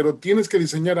mucho, pero tienes que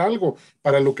diseñar algo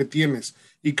para lo que tienes.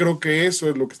 Y creo que eso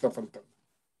es lo que está faltando.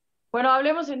 Bueno,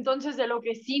 hablemos entonces de lo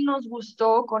que sí nos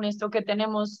gustó con esto que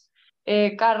tenemos,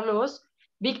 Carlos.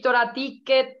 Víctor, ¿a ti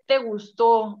qué te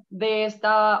gustó de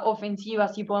esta ofensiva?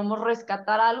 Si podemos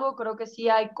rescatar algo, creo que sí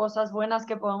hay cosas buenas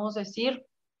que podemos decir.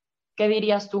 ¿Qué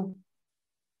dirías tú?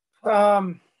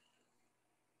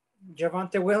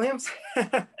 Javonte Williams.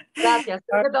 Gracias,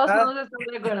 creo que todos podemos estar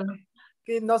de acuerdo.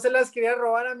 Que no se las quería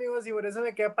robar, amigos, y por eso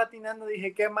me quedé patinando.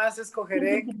 Dije, ¿qué más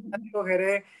escogeré? ¿Qué más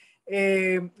escogeré?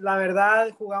 La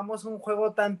verdad, jugamos un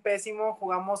juego tan pésimo,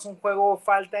 jugamos un juego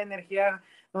falta de energía,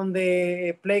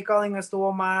 donde play calling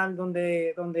estuvo mal,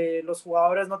 donde los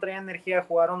jugadores no traían energía,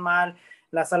 jugaron mal,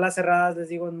 las alas cerradas, les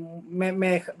digo,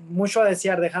 mucho a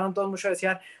desear, dejaron todos mucho a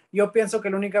desear. Yo pienso que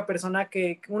la única persona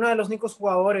uno de los únicos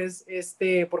jugadores,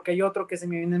 porque hay otro que se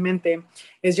me viene en mente,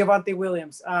 es Javonte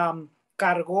Williams.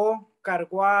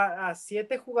 Cargó a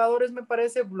 7 jugadores, me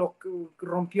parece,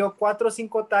 rompió 4 o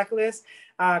 5 tackles,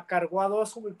 cargó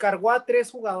a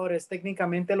 3 jugadores,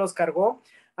 técnicamente los cargó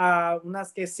a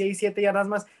unas que 6, 7 yardas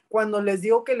más. Cuando les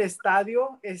digo que el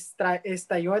estadio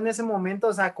estalló en ese momento,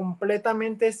 o sea,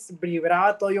 completamente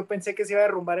vibraba todo, yo pensé que se iba a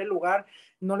derrumbar el lugar,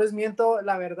 no les miento,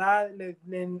 la verdad,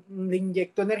 le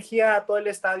inyectó energía a todo el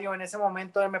estadio en ese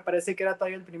momento, me parece que era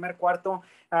todavía el primer cuarto,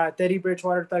 Teddy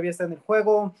Bridgewater todavía está en el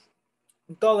juego,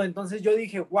 todo. Entonces yo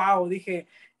dije, wow,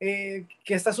 ¿qué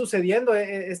está sucediendo?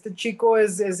 Este chico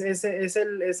es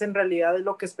en realidad es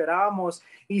lo que esperábamos,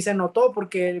 y se notó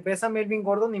porque ves a Melvin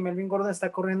Gordon y Melvin Gordon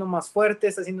está corriendo más fuerte,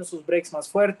 está haciendo sus breaks más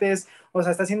fuertes, o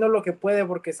sea, está haciendo lo que puede,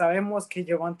 porque sabemos que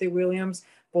Javonte Williams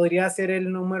podría ser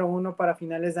el número 1 para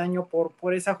finales de año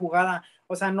por esa jugada.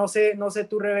 O sea, no sé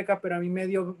tú, Rebeca, pero a mí me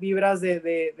dio vibras del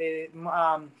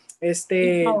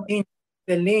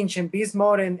Lynch en Beast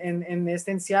Mode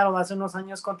en Seattle hace unos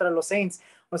años contra los Saints.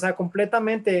 O sea,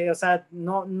 completamente, o sea,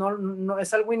 no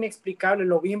es algo inexplicable.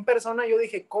 Lo vi en persona y yo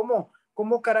dije, ¿cómo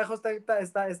carajo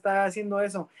está haciendo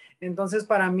eso? Entonces,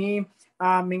 para mí,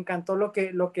 me encantó lo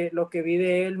que vi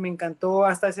de él. Me encantó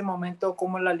hasta ese momento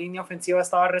cómo la línea ofensiva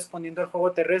estaba respondiendo al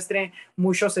juego terrestre.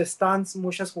 Muchos stunts,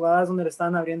 muchas jugadas donde le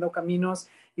estaban abriendo caminos.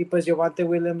 Y pues Javonte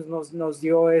Williams nos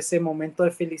dio ese momento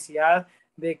de felicidad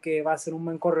de que va a ser un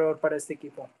buen corredor para este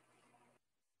equipo.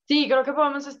 Sí, creo que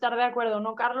podemos estar de acuerdo,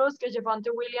 ¿no, Carlos? Que Javonte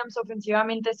Williams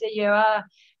ofensivamente se lleva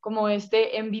como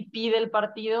este MVP del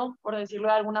partido, por decirlo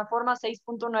de alguna forma,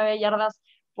 6.9 yardas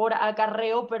por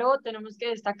acarreo, pero tenemos que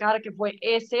destacar que fue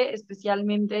ese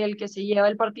especialmente el que se lleva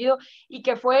el partido y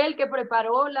que fue el que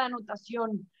preparó la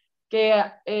anotación que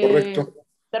Correcto.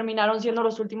 terminaron siendo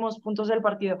los últimos puntos del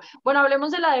partido. Bueno,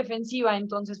 hablemos de la defensiva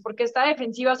entonces, porque esta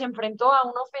defensiva se enfrentó a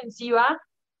una ofensiva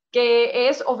que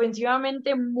es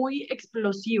ofensivamente muy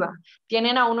explosiva.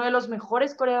 Tienen a uno de los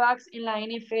mejores quarterbacks en la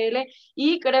NFL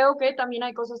y creo que también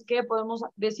hay cosas que podemos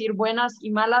decir buenas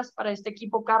y malas para este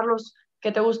equipo. Carlos,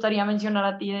 ¿qué te gustaría mencionar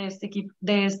a ti de este equipo,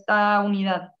 de esta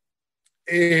unidad?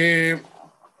 Eh,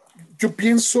 yo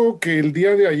pienso que el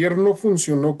día de ayer no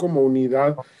funcionó como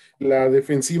unidad la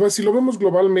defensiva. Si lo vemos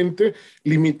globalmente,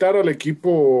 limitar al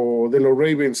equipo de los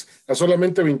Ravens a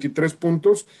solamente 23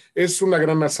 puntos es una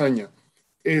gran hazaña.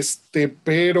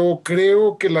 Pero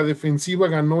creo que la defensiva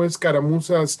ganó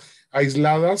escaramuzas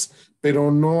aisladas,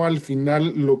 pero no al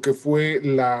final lo que fue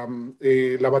la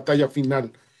batalla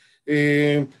final.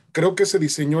 Creo que se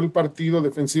diseñó el partido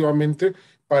defensivamente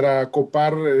para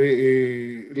copar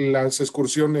las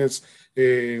excursiones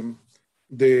del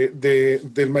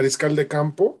mariscal de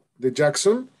campo, de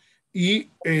Jackson, y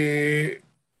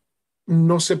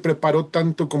no se preparó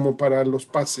tanto como para los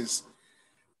pases.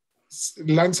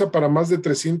 Lanza para más de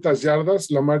 300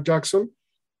 yardas Lamar Jackson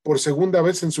por segunda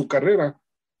vez en su carrera.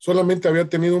 Solamente había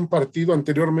tenido un partido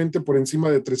anteriormente por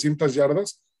encima de 300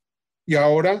 yardas y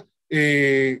ahora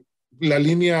la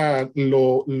línea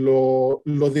lo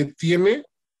detiene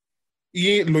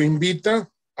y lo invita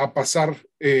a pasar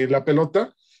la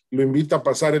pelota, lo invita a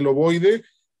pasar el ovoide,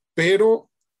 pero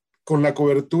con la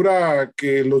cobertura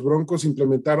que los Broncos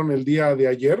implementaron el día de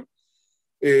ayer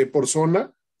por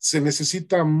zona, se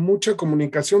necesita mucha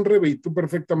comunicación, Rebe, y tú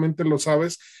perfectamente lo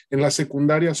sabes, en la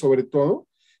secundaria sobre todo.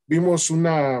 Vimos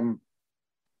una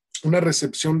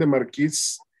recepción de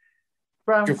Marquise que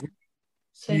Brown, fue,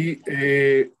 sí. sí,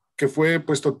 que fue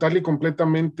pues total y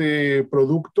completamente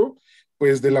producto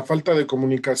pues de la falta de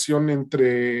comunicación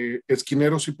entre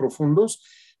esquineros y profundos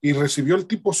y recibió el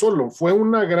tipo solo. Fue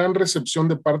una gran recepción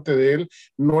de parte de él,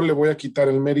 no le voy a quitar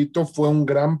el mérito, fue un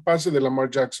gran pase de Lamar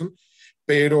Jackson,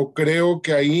 pero creo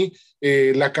que ahí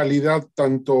la calidad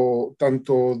tanto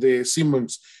de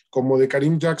Simmons como de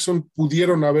Karim Jackson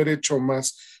pudieron haber hecho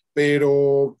más,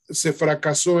 pero se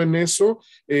fracasó en eso.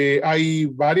 Hay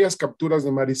varias capturas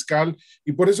de mariscal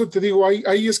y por eso te digo,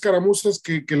 hay escaramuzas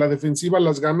que la defensiva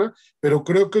las gana, pero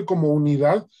creo que como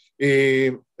unidad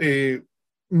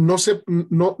no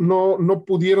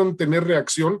pudieron tener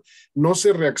reacción, no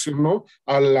se reaccionó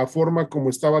a la forma como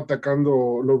estaba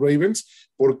atacando los Ravens,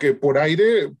 porque por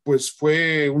aire pues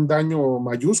fue un daño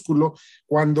mayúsculo,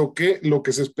 cuando que lo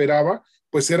que se esperaba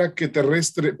pues era que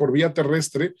por vía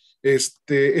terrestre,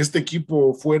 este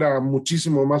equipo fuera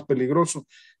muchísimo más peligroso.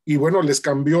 Y bueno, les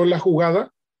cambió la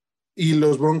jugada y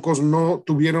los Broncos no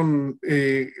tuvieron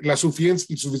la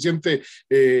suficiente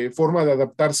forma de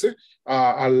adaptarse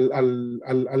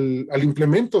al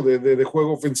implemento de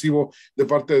juego ofensivo de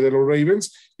parte de los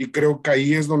Ravens y creo que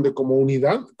ahí es donde como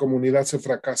unidad se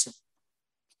fracasa.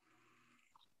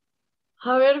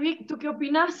 A ver, Vic, ¿tú qué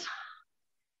opinas?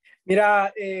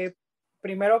 Mira,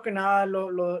 primero que nada,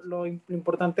 lo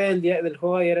importante del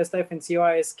juego de ayer, esta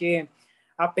defensiva, es que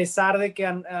a pesar de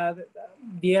que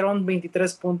dieron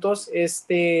 23 puntos,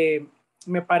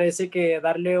 me parece que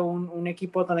darle un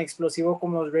equipo tan explosivo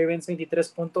como los Ravens 23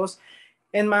 puntos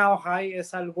en Mile High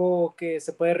es algo que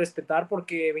se puede respetar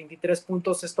porque 23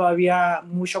 puntos es todavía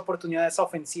mucha oportunidad esa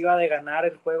ofensiva de ganar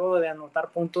el juego, de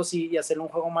anotar puntos y hacer un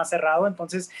juego más cerrado.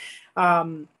 Entonces, a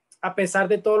pesar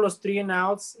de todos los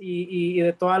 3-and-outs y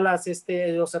de todas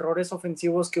los errores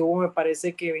ofensivos que hubo, me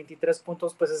parece que 23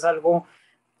 puntos pues es algo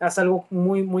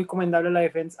muy, muy comendable a la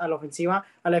defensiva,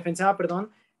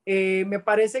 perdón. Me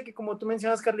parece que, como tú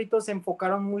mencionas, Carlitos, se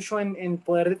enfocaron mucho en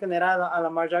poder detener a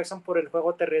Lamar Jackson por el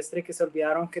juego terrestre, que se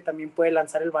olvidaron que también puede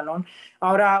lanzar el balón.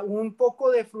 Ahora, un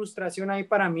poco de frustración ahí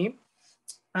para mí.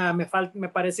 Me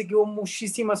parece que hubo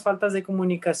muchísimas faltas de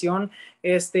comunicación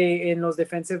en los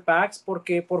defensive backs,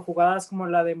 porque por jugadas como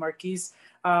la de Marquise,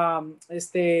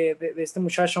 de este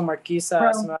muchacho Marquise,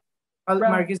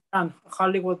 Marquise Brown,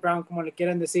 Hollywood Brown, como le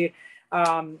quieran decir,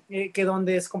 que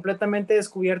donde es completamente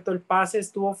descubierto el pase,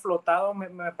 estuvo flotado.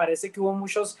 Me parece que hubo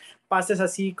muchos pases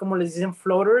así, como les dicen,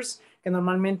 floaters, que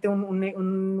normalmente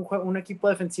un equipo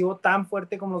defensivo tan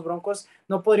fuerte como los Broncos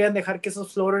no podrían dejar que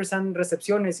esos floaters sean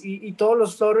recepciones, y todos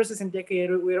los floaters se sentía que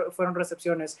fueron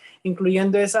recepciones,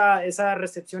 incluyendo esa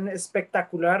recepción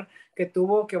espectacular que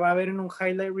tuvo, que va a haber en un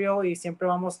highlight reel y siempre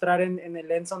va a mostrar en el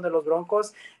end zone de los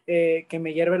Broncos, que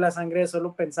me hierve la sangre de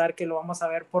solo pensar que lo vamos a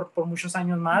ver por muchos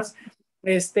años más.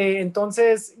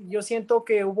 Entonces yo siento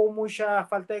que hubo mucha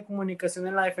falta de comunicación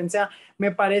en la defensa.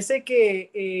 Me parece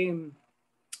que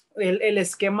El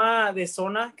esquema de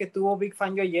zona que tuvo Big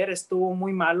Fangio ayer estuvo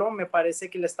muy malo. Me parece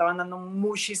que le estaban dando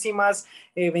muchísimas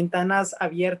ventanas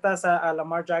abiertas a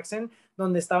Lamar Jackson,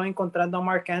 donde estaba encontrando a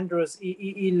Mark Andrews.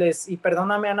 Y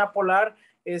perdóname, Ana Polar,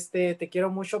 te quiero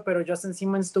mucho, pero Justin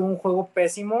Simmons tuvo un juego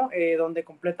pésimo, donde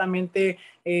completamente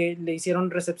le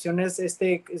hicieron recepciones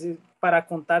para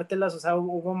contártelas. O sea,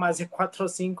 hubo más de 4 o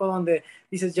 5 donde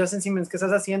dices, Justin Simmons, ¿qué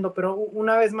estás haciendo? Pero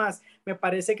una vez más, me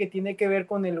parece que tiene que ver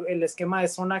con el esquema de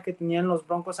zona que tenían los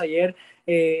Broncos ayer.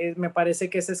 Me parece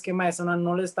que ese esquema de zona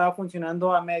no le estaba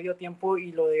funcionando a medio tiempo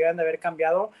y lo debían de haber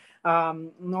cambiado.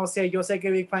 No sé, yo sé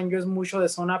que Big Fangio es mucho de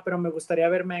zona, pero me gustaría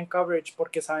ver man coverage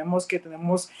porque sabemos que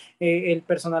tenemos el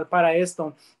personal para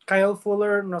esto. Kyle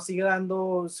Fuller nos sigue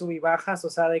dando sub y bajas, o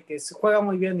sea, de que juega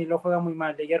muy bien y lo juega muy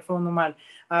mal. De ayer fue uno mal.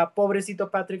 Pobrecito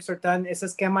Patrick Surtain, ese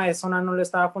esquema de zona no le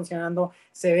estaba funcionando.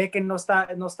 Se ve que no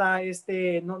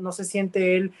se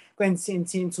siente él en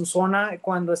su zona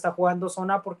cuando está jugando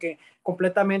zona porque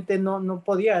completamente él no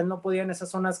podía en esas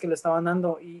zonas que le estaban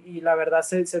dando y la verdad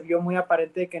se vio muy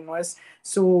aparente que no es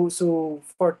su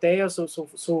forte o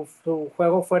su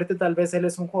juego fuerte. Tal vez él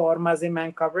es un jugador más de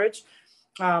man coverage.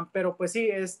 Pero pues sí,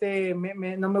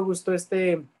 no me gustó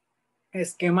este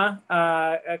esquema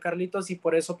a Carlitos y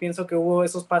por eso pienso que hubo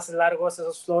esos pases largos,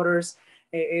 esos floaters,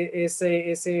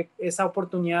 esa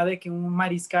oportunidad de que un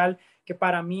mariscal que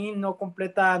para mí no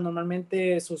completa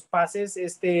normalmente sus pases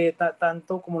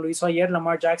tanto como lo hizo ayer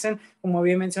Lamar Jackson, como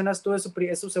bien mencionas tú, es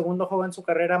su segundo juego en su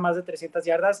carrera, más de 300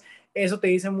 yardas, eso te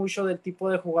dice mucho del tipo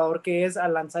de jugador que es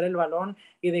al lanzar el balón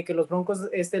y de que los Broncos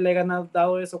le hayan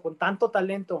dado eso con tanto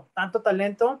talento.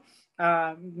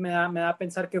 Me da a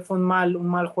pensar que fue un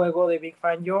mal juego de Big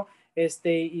Fangio,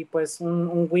 y pues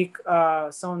un weak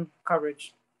zone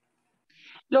coverage.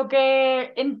 Lo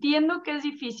que entiendo que es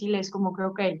difícil es como que,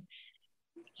 ok,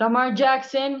 Lamar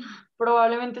Jackson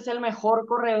probablemente es el mejor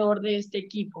corredor de este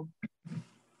equipo.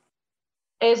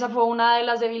 Esa fue una de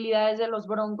las debilidades de los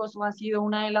Broncos o ha sido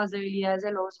una de las debilidades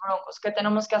de los Broncos. ¿Qué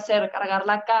tenemos que hacer? Cargar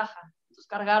la caja. Entonces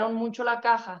cargaron mucho la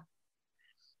caja,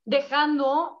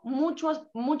 dejando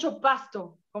mucho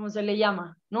pasto, como se le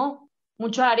llama, ¿no?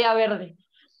 Mucha área verde.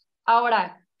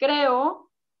 Ahora,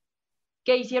 creo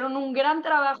que hicieron un gran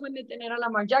trabajo en detener a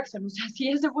Lamar Jackson. O sea, si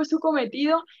ese fue su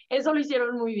cometido, eso lo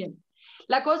hicieron muy bien.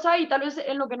 La cosa, y tal vez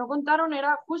en lo que no contaron,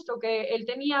 era justo que él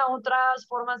tenía otras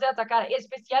formas de atacar,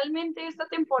 especialmente esta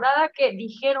temporada que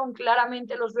dijeron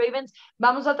claramente los Ravens,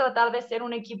 vamos a tratar de ser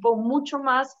un equipo mucho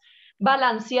más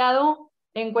balanceado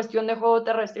en cuestión de juego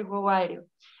terrestre y juego aéreo.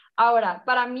 Ahora,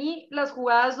 para mí, las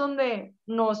jugadas donde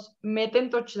nos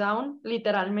meten touchdown,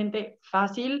 literalmente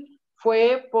fácil,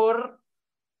 fue por,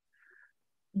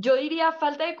 yo diría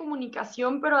falta de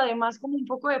comunicación, pero además como un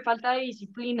poco de falta de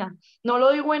disciplina. No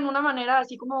lo digo en una manera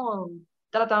así como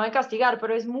tratando de castigar,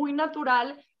 pero es muy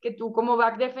natural que tú como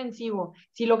back defensivo,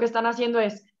 si lo que están haciendo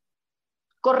es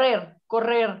correr,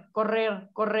 correr, correr,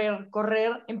 correr,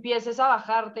 correr, empieces a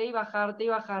bajarte y bajarte y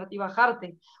bajarte y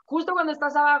bajarte. Justo cuando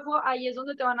estás abajo, ahí es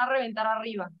donde te van a reventar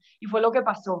arriba. Y fue lo que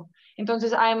pasó.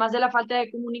 Entonces, además de la falta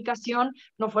de comunicación,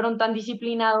 no fueron tan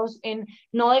disciplinados en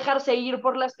no dejarse ir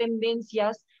por las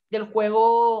tendencias del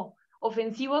juego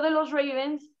ofensivo de los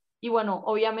Ravens. Y bueno,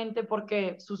 obviamente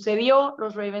porque sucedió,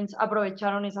 los Ravens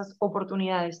aprovecharon esas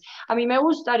oportunidades. A mí me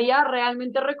gustaría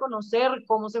realmente reconocer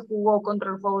cómo se jugó contra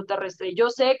el juego terrestre.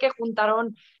 Yo sé que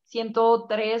juntaron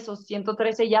 103 o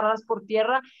 113 yardas por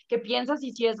tierra, que piensas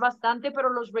y sí es bastante, pero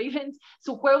los Ravens,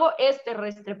 su juego es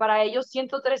terrestre. Para ellos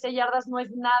 113 yardas no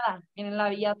es nada en la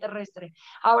vía terrestre.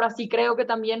 Ahora sí creo que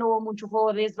también hubo mucho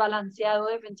juego desbalanceado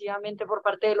defensivamente por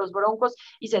parte de los Broncos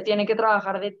y se tiene que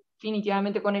trabajar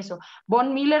definitivamente con eso.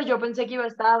 Von Miller, yo pensé que iba a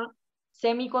estar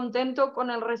semi contento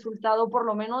con el resultado, por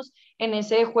lo menos en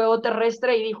ese juego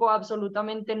terrestre, y dijo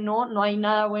absolutamente no, no hay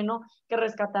nada bueno que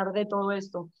rescatar de todo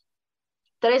esto.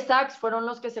 3 sacks fueron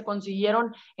los que se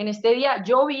consiguieron en este día.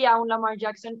 Yo vi a un Lamar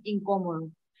Jackson incómodo.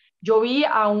 Yo vi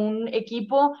a un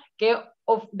equipo que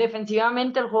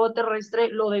defensivamente el juego terrestre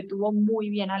lo detuvo muy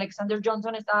bien. Alexander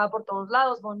Johnson estaba por todos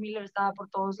lados, Von Miller estaba por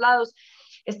todos lados.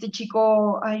 Este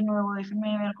chico, ay no,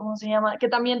 déjenme ver cómo se llama, que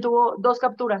también tuvo 2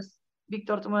 capturas.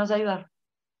 Víctor, tú me vas a ayudar.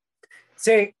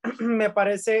 Sí, me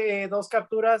parece 2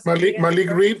 capturas. Malik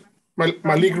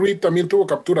Reed también tuvo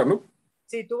captura, ¿no?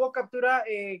 Sí, tuvo captura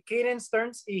Caden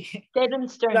Stearns y Caden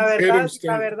Stearns.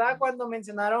 La verdad, cuando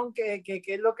mencionaron que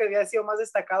es lo que había sido más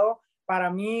destacado, para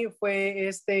mí fue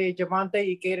Javonte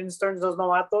y Caden Stearns, 2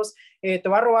 novatos. Te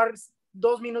va a robar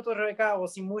 2 minutos, Rebeca, o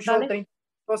si mucho, Dale. 30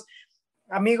 minutos.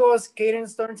 Amigos, Caden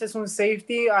Stearns es un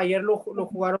safety. Ayer lo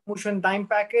jugaron mucho en dime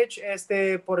package,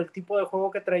 por el tipo de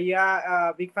juego que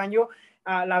traía Big Fangio.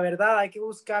 la verdad hay que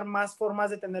buscar más formas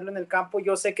de tenerlo en el campo.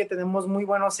 Yo sé que tenemos muy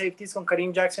buenos safeties con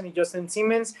Kareem Jackson y Justin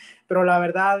Simmons, pero la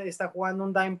verdad está jugando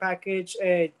un dime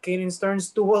package. Caden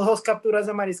Stearns tuvo 2 capturas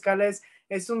de mariscales,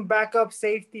 es un backup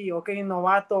safety, ok,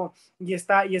 novato, y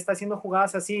está haciendo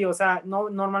jugadas así. O sea, no,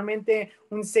 normalmente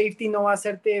un safety no va a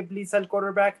hacerte blitz al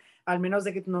quarterback, al menos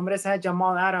de que tu nombre sea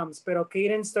Jamal Adams, pero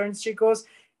Caden Stearns, chicos,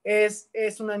 es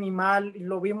un animal.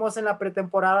 Lo vimos en la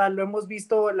pretemporada, lo hemos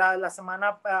visto la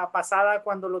semana pasada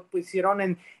cuando lo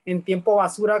pusieron en tiempo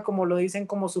basura, como lo dicen,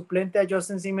 como suplente a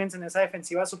Justin Simmons en esa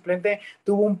defensiva suplente,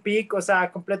 tuvo un pick. O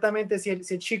sea, completamente, si el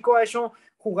chico ha hecho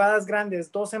jugadas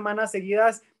grandes 2 semanas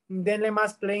seguidas, denle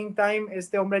más playing time.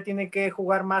 Este hombre tiene que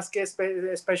jugar más que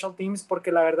special teams,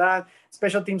 porque la verdad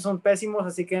special teams son pésimos,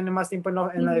 así que denle más tiempo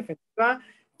en la defensiva.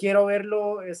 Quiero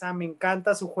verlo, o sea, me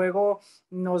encanta su juego.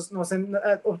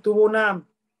 Obtuvo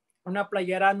una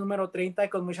playera número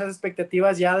 30 con muchas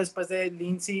expectativas ya después de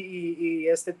Lindsey y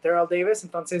Terrell Davis.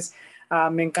 Entonces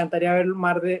me encantaría ver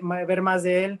más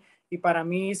de él, y para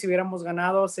mí, si hubiéramos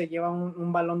ganado, se lleva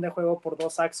un balón de juego por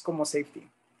 2 sacks como safety.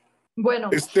 Bueno,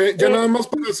 Ya nada más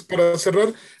para cerrar,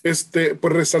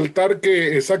 pues resaltar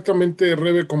que exactamente,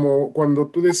 Rebe, como cuando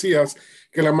tú decías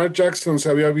que Lamar Jackson se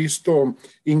había visto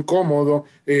incómodo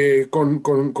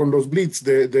con los blitz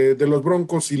de los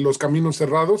Broncos y los caminos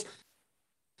cerrados,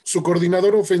 su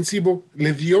coordinador ofensivo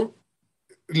le dio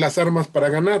las armas para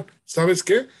ganar. ¿Sabes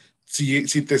qué?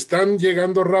 Si te están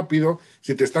llegando rápido,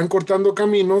 si te están cortando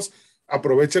caminos,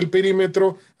 aprovecha el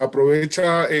perímetro,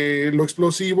 aprovecha lo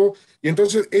explosivo, y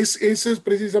entonces eso es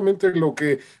precisamente lo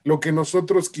que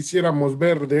nosotros quisiéramos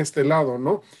ver de este lado,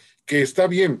 ¿no? Que está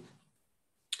bien,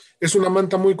 es una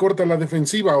manta muy corta la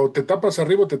defensiva, o te tapas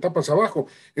arriba o te tapas abajo.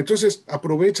 Entonces,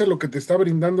 aprovecha lo que te está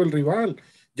brindando el rival.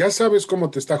 Ya sabes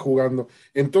cómo te está jugando.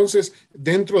 Entonces,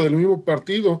 dentro del mismo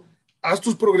partido, haz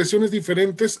tus progresiones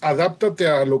diferentes, adáptate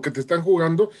a lo que te están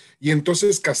jugando, y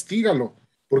entonces castígalo.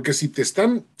 Porque si te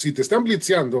están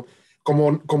blitzeando,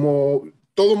 como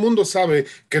todo mundo sabe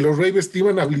que los Ravens te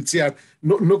iban a blitzear,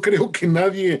 no creo que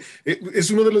nadie,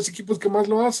 es uno de los equipos que más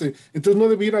lo hace. Entonces no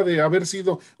debiera de haber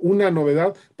sido una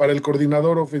novedad para el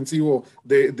coordinador ofensivo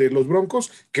de los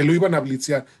Broncos que lo iban a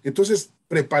blitzear. Entonces,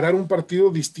 preparar un partido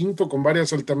distinto con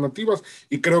varias alternativas,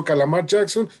 y creo que a Lamar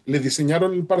Jackson le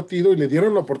diseñaron el partido y le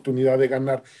dieron la oportunidad de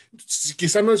ganar.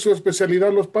 Quizá no es su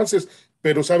especialidad los pases,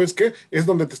 pero ¿sabes qué? Es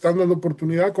donde te están dando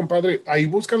oportunidad, compadre. Ahí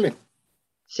búscale.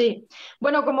 sí,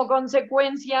 bueno, como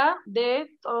consecuencia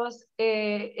de todas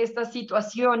estas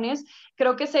situaciones,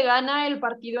 creo que se gana el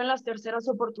partido en las terceras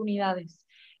oportunidades.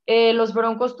 Los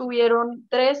Broncos tuvieron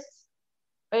 3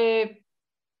 eh,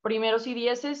 primeros y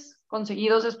 10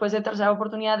 conseguidos después de tercera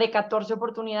oportunidad. De 14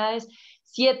 oportunidades,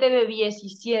 7 de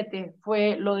 17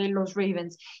 fue lo de los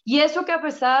Ravens. Y eso que a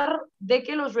pesar de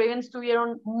que los Ravens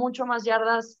tuvieron mucho más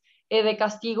yardas de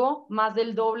castigo, más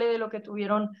del doble de lo que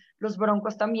tuvieron los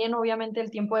Broncos. También obviamente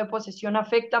el tiempo de posesión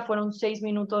afecta, fueron 6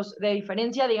 minutos de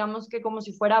diferencia, digamos que como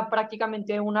si fuera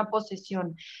prácticamente una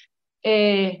posesión.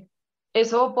 Eh,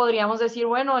 Eso podríamos decir,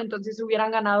 bueno, entonces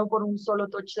hubieran ganado por un solo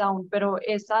touchdown, pero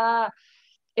esa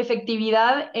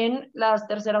efectividad en las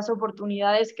terceras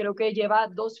oportunidades creo que lleva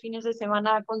 2 fines de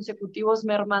semana consecutivos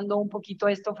mermando un poquito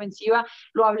esta ofensiva.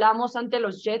 Lo hablamos ante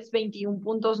los Jets, 21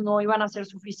 puntos no iban a ser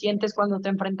suficientes cuando te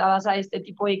enfrentabas a este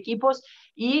tipo de equipos,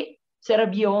 y se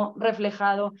vio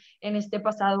reflejado en este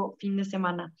pasado fin de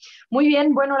semana. Muy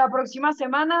bien, bueno, la próxima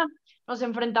semana nos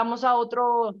enfrentamos a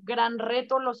otro gran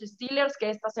reto, los Steelers, que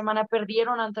esta semana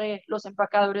perdieron ante los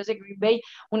empacadores de Green Bay,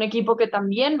 un equipo que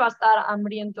también va a estar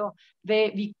hambriento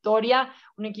de victoria,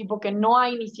 un equipo que no ha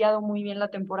iniciado muy bien la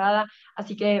temporada,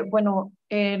 así que bueno,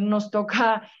 nos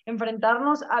toca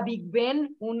enfrentarnos a Big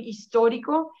Ben, un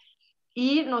histórico,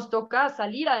 y nos toca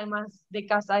salir además de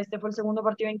casa. Este fue el segundo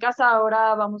partido en casa,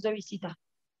 ahora vamos de visita.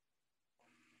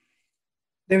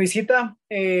 De visita,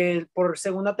 por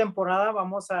segunda temporada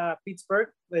vamos a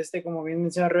Pittsburgh. Como bien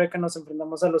menciona Rebeca, nos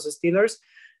enfrentamos a los Steelers.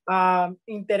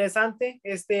 Interesante,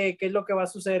 qué es lo que va a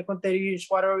suceder con Teddy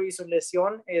Bridgewater y su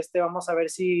lesión. Vamos a ver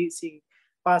si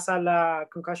pasa la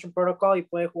concussion protocol y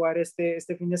puede jugar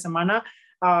este fin de semana.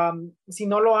 Si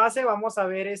no lo hace, vamos a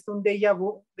ver un déjà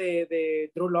vu de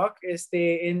Drew Lock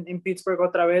en Pittsburgh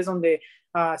otra vez, donde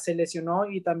se lesionó,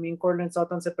 y también Courtland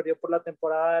Sutton se perdió por la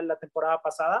temporada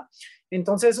pasada.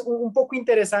 Entonces, un poco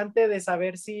interesante de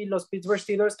saber si los Pittsburgh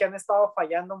Steelers, que han estado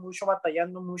fallando mucho,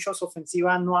 batallando mucho, su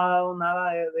ofensiva no ha dado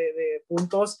nada de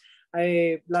puntos,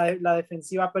 la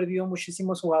defensiva ha perdido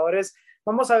muchísimos jugadores.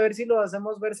 Vamos a ver si lo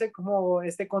hacemos verse como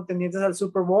contendientes al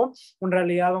Super Bowl. En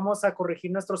realidad vamos a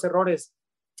corregir nuestros errores.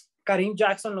 Kareem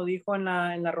Jackson lo dijo en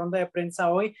la ronda de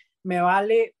prensa hoy: me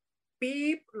vale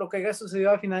pip, lo que haya sucedido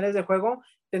a finales de juego,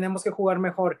 tenemos que jugar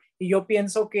mejor. Y yo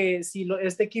pienso que si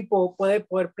este equipo puede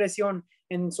poner presión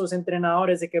en sus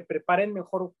entrenadores de que preparen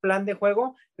mejor plan de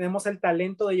juego, tenemos el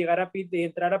talento de de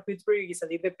entrar a Pittsburgh y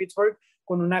salir de Pittsburgh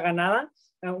con una ganada,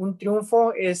 un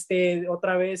triunfo.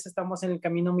 Otra vez estamos en el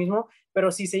camino mismo,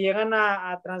 pero si se llegan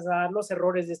a trasladar los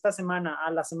errores de esta semana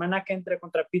a la semana que entre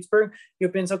contra Pittsburgh,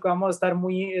 yo pienso que vamos a estar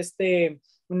muy en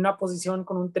una posición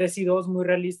con un 3-2 muy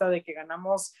realista, de que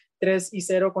ganamos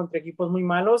 3-0 contra equipos muy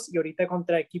malos, y ahorita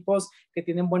contra equipos que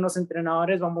tienen buenos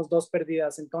entrenadores vamos 2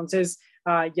 perdidas. Entonces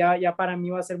ya para mí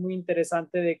va a ser muy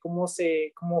interesante de cómo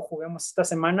juguemos esta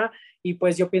semana. Y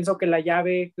pues yo pienso que la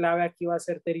llave clave aquí va a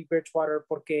ser Teddy Bridgewater,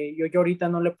 porque yo ahorita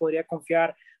no le podría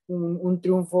confiar un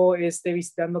triunfo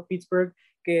visitando Pittsburgh,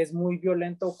 que es muy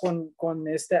violento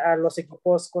a los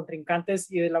equipos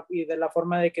contrincantes, y de la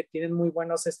forma de que tienen muy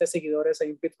buenos seguidores ahí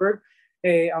en Pittsburgh.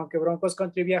 Aunque Broncos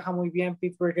Country viaja muy bien,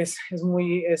 Pittsburgh es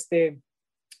muy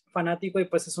fanático, y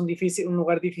pues es un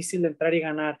lugar difícil de entrar y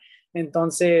ganar.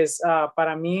 Entonces,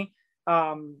 para mí,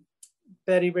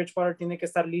 Teddy Bridgewater tiene que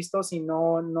estar listo, si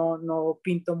no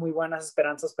pinto muy buenas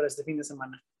esperanzas para este fin de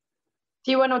semana.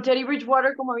 Sí, bueno, Teddy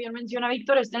Bridgewater, como bien menciona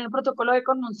Víctor, está en el protocolo de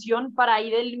conmoción para ahí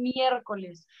del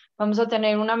miércoles. Vamos a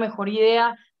tener una mejor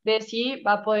idea de si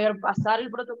va a poder pasar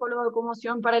el protocolo de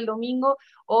conmoción para el domingo,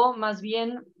 o más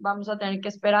bien vamos a tener que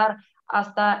esperar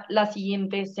hasta la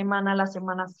siguiente semana, la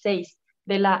semana 6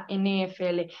 de la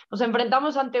NFL. Nos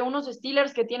enfrentamos ante unos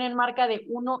Steelers que tienen marca de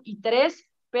 1-3,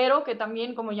 pero que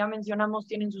también, como ya mencionamos,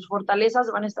 tienen sus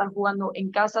fortalezas. Van a estar jugando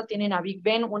en casa, tienen a Big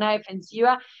Ben, una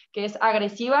defensiva que es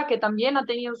agresiva, que también ha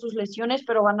tenido sus lesiones,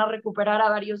 pero van a recuperar a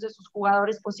varios de sus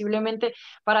jugadores posiblemente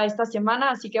para esta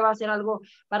semana, así que va a ser algo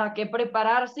para qué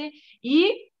prepararse.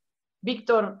 Y,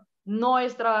 Víctor, no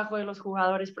es trabajo de los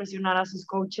jugadores presionar a sus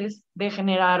coaches, de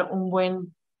generar un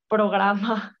buen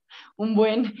programa, un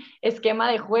buen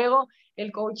esquema de juego.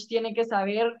 El coach tiene que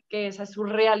saber que esa es su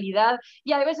realidad,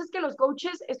 y hay veces que los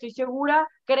coaches, estoy segura,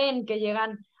 creen que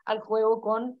llegan al juego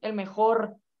con el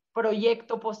mejor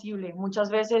proyecto posible. Muchas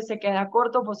veces se queda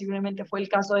corto, posiblemente fue el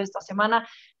caso de esta semana.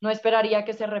 No esperaría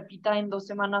que se repita en 2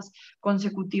 semanas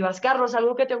consecutivas. Carlos,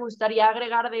 ¿algo que te gustaría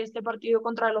agregar de este partido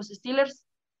contra los Steelers?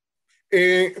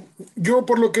 Yo,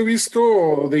 por lo que he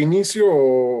visto de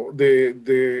inicio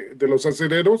de los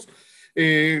acereros,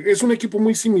 es un equipo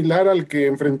muy similar al que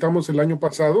enfrentamos el año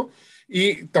pasado,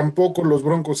 y tampoco los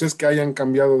Broncos es que hayan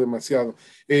cambiado demasiado.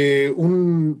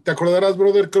 Te acordarás,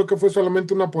 brother, creo que fue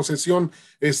solamente una posesión,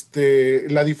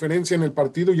 la diferencia en el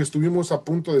partido, y estuvimos a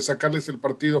punto de sacarles el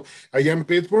partido allá en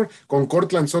Pittsburgh, con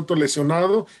Cortland Sutton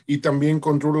lesionado y también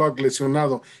con Drew Lock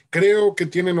lesionado. Creo que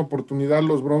tienen oportunidad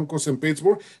los Broncos en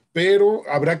Pittsburgh, pero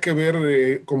habrá que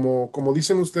ver, como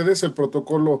dicen ustedes, el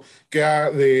protocolo que ha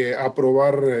de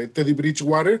aprobar Teddy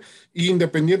Bridgewater.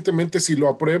 Independientemente si lo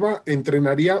aprueba,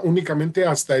 entrenaría únicamente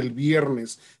hasta el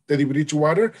viernes Teddy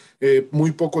Bridgewater,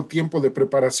 muy poco tiempo de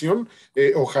preparación.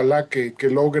 Ojalá que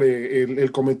logre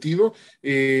el cometido,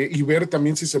 y ver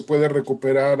también si se puede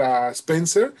recuperar a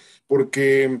Spencer,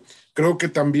 porque creo que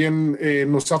también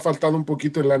nos ha faltado un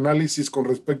poquito el análisis con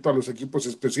respecto a los equipos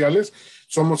especiales.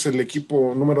 Somos el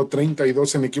equipo número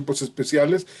 32 en equipos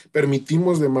especiales,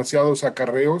 permitimos demasiados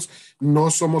acarreos,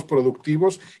 no somos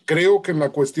productivos. Creo que en la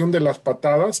cuestión de las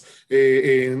patadas,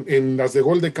 en las de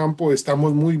gol de campo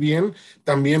estamos muy bien,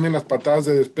 también en las patadas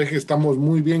de despeje estamos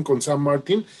muy bien con Sam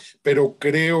Martin, pero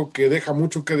creo que deja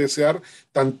mucho que desear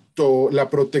tanto la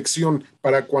protección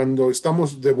para cuando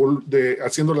estamos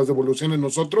haciendo las devoluciones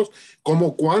nosotros,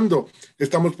 como cuando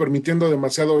estamos permitiendo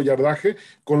demasiado yardaje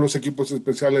con los equipos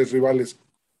especiales rivales.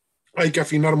 Hay que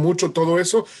afinar mucho todo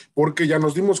eso, porque ya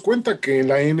nos dimos cuenta que en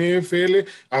la NFL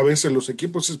a veces los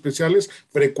equipos especiales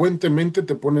frecuentemente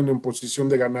te ponen en posición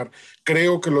de ganar.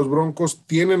 Creo que los Broncos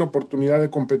tienen oportunidad de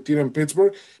competir en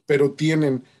Pittsburgh, pero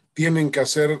tienen que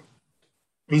hacer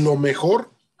lo mejor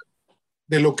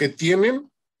de lo que tienen,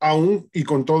 aún y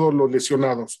con todos los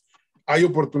lesionados. Hay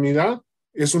oportunidad.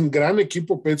 Es un gran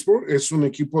equipo Pittsburgh, es un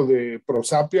equipo de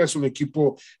prosapia, es un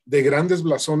equipo de grandes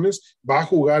blasones, va a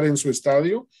jugar en su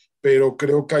estadio, pero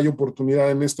creo que hay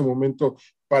oportunidad en este momento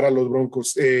para los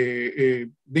Broncos.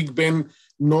 Big Ben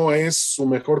no es su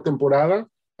mejor temporada,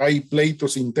 hay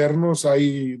pleitos internos,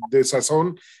 hay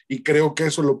desazón, y creo que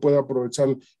eso lo puede aprovechar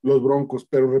los Broncos,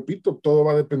 pero repito, todo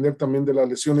va a depender también de las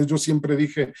lesiones. Yo siempre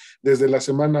dije desde la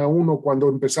semana 1, cuando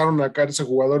empezaron a caerse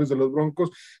jugadores de los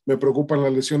Broncos, me preocupan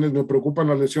las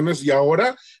lesiones, y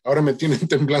ahora me tienen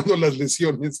temblando las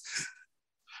lesiones.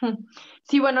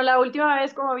 Sí, bueno, la última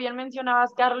vez, como bien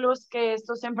mencionabas, Carlos, que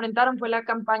estos se enfrentaron fue la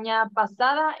campaña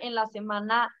pasada, en la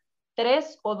semana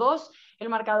 3 o 2, el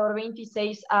marcador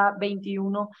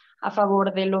 26-21 a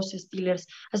favor de los Steelers.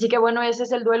 Así que bueno, ese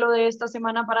es el duelo de esta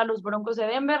semana para los Broncos de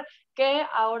Denver, que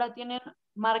ahora tienen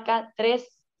marca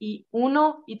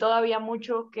 3-1 y todavía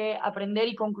mucho que aprender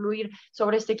y concluir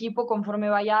sobre este equipo conforme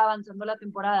vaya avanzando la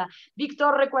temporada.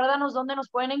 Víctor, recuérdanos dónde nos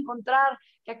pueden encontrar,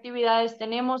 qué actividades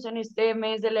tenemos en este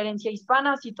mes de la herencia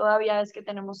hispana, si todavía es que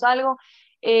tenemos algo,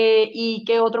 y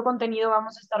qué otro contenido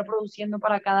vamos a estar produciendo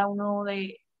para cada uno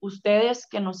de ustedes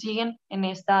que nos siguen en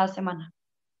esta semana.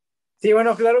 Sí,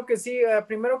 bueno, claro que sí.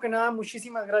 Primero que nada,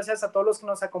 muchísimas gracias a todos los que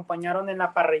nos acompañaron en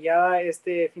la parrillada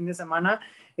este fin de semana.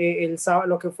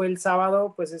 Lo que fue el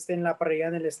sábado, pues en la parrillada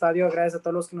en el estadio. Gracias a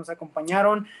todos los que nos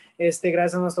acompañaron.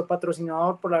 Gracias a nuestro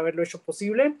patrocinador por haberlo hecho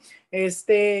posible.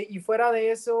 Y fuera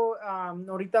de eso,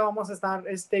 ahorita vamos a estar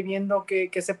viendo qué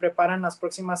se preparan las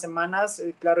próximas semanas.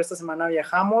 Claro, esta semana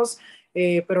viajamos.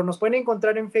 Pero nos pueden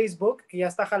encontrar en Facebook, que ya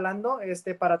está jalando,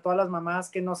 para todas las mamás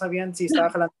que no sabían si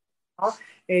estaba jalando, ¿no?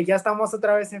 Ya estamos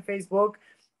otra vez en Facebook,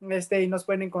 y nos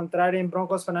pueden encontrar en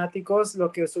Broncos Fanáticos,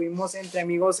 lo que subimos Entre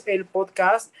Amigos, el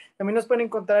podcast. También nos pueden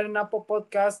encontrar en Apple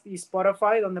Podcast y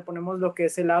Spotify, donde ponemos lo que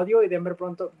es el audio, y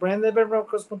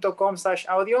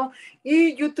denverbroncos.com/audio.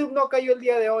 Y YouTube no cayó el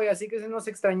día de hoy, así que si nos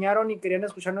extrañaron y querían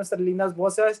escuchar nuestras lindas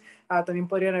voces, también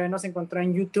podrían habernos encontrado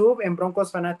en YouTube, en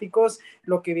Broncos Fanáticos,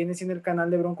 lo que viene siendo el canal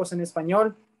de Broncos en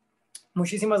español.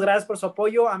 Muchísimas gracias por su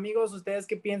apoyo. Amigos, ¿ustedes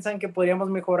qué piensan que podríamos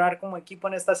mejorar como equipo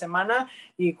en esta semana?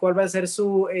 ¿Y cuál va a ser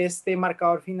su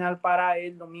marcador final para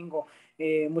el domingo?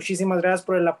 Muchísimas gracias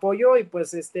por el apoyo y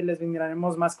pues les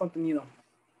brindaremos más contenido.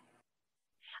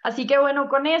 Así que bueno,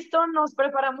 con esto nos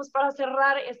preparamos para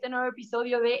cerrar este nuevo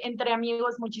episodio de Entre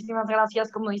Amigos. Muchísimas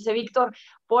gracias, como dice Víctor,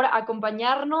 por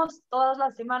acompañarnos todas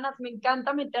las semanas. Me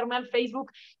encanta meterme al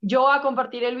Facebook, yo a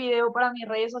compartir el video para mis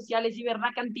redes sociales y ver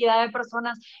la cantidad de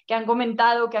personas que han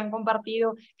comentado, que han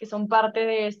compartido, que son parte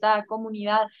de esta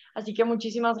comunidad. Así que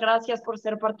muchísimas gracias por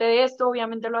ser parte de esto.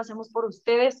 Obviamente lo hacemos por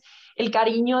ustedes. El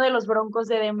cariño de los Broncos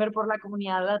de Denver por la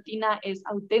comunidad latina es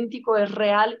auténtico, es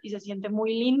real y se siente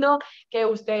muy lindo que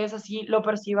ustedes así lo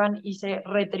perciban y se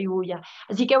retribuya.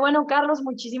 Así que bueno, Carlos,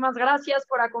 muchísimas gracias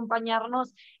por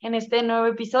acompañarnos en este nuevo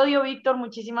episodio. Víctor,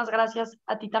 muchísimas gracias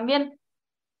a ti también.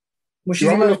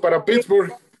 Vámonos para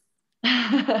Pittsburgh.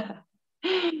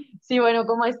 Sí, bueno,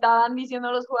 como estaban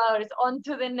diciendo los jugadores, on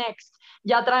to the next.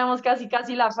 Ya traemos casi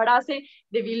la frase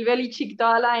de Bill Belichick,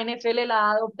 toda la NFL la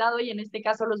ha adoptado y en este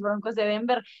caso los Broncos de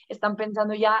Denver están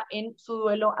pensando ya en su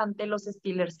duelo ante los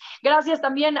Steelers. Gracias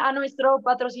también a nuestro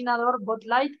patrocinador Bud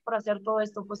Light por hacer todo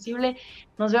esto posible.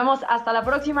 Nos vemos hasta la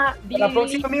próxima. Hasta la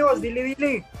próxima, amigos. Dili.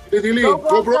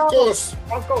 Go Broncos.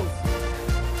 Broncos.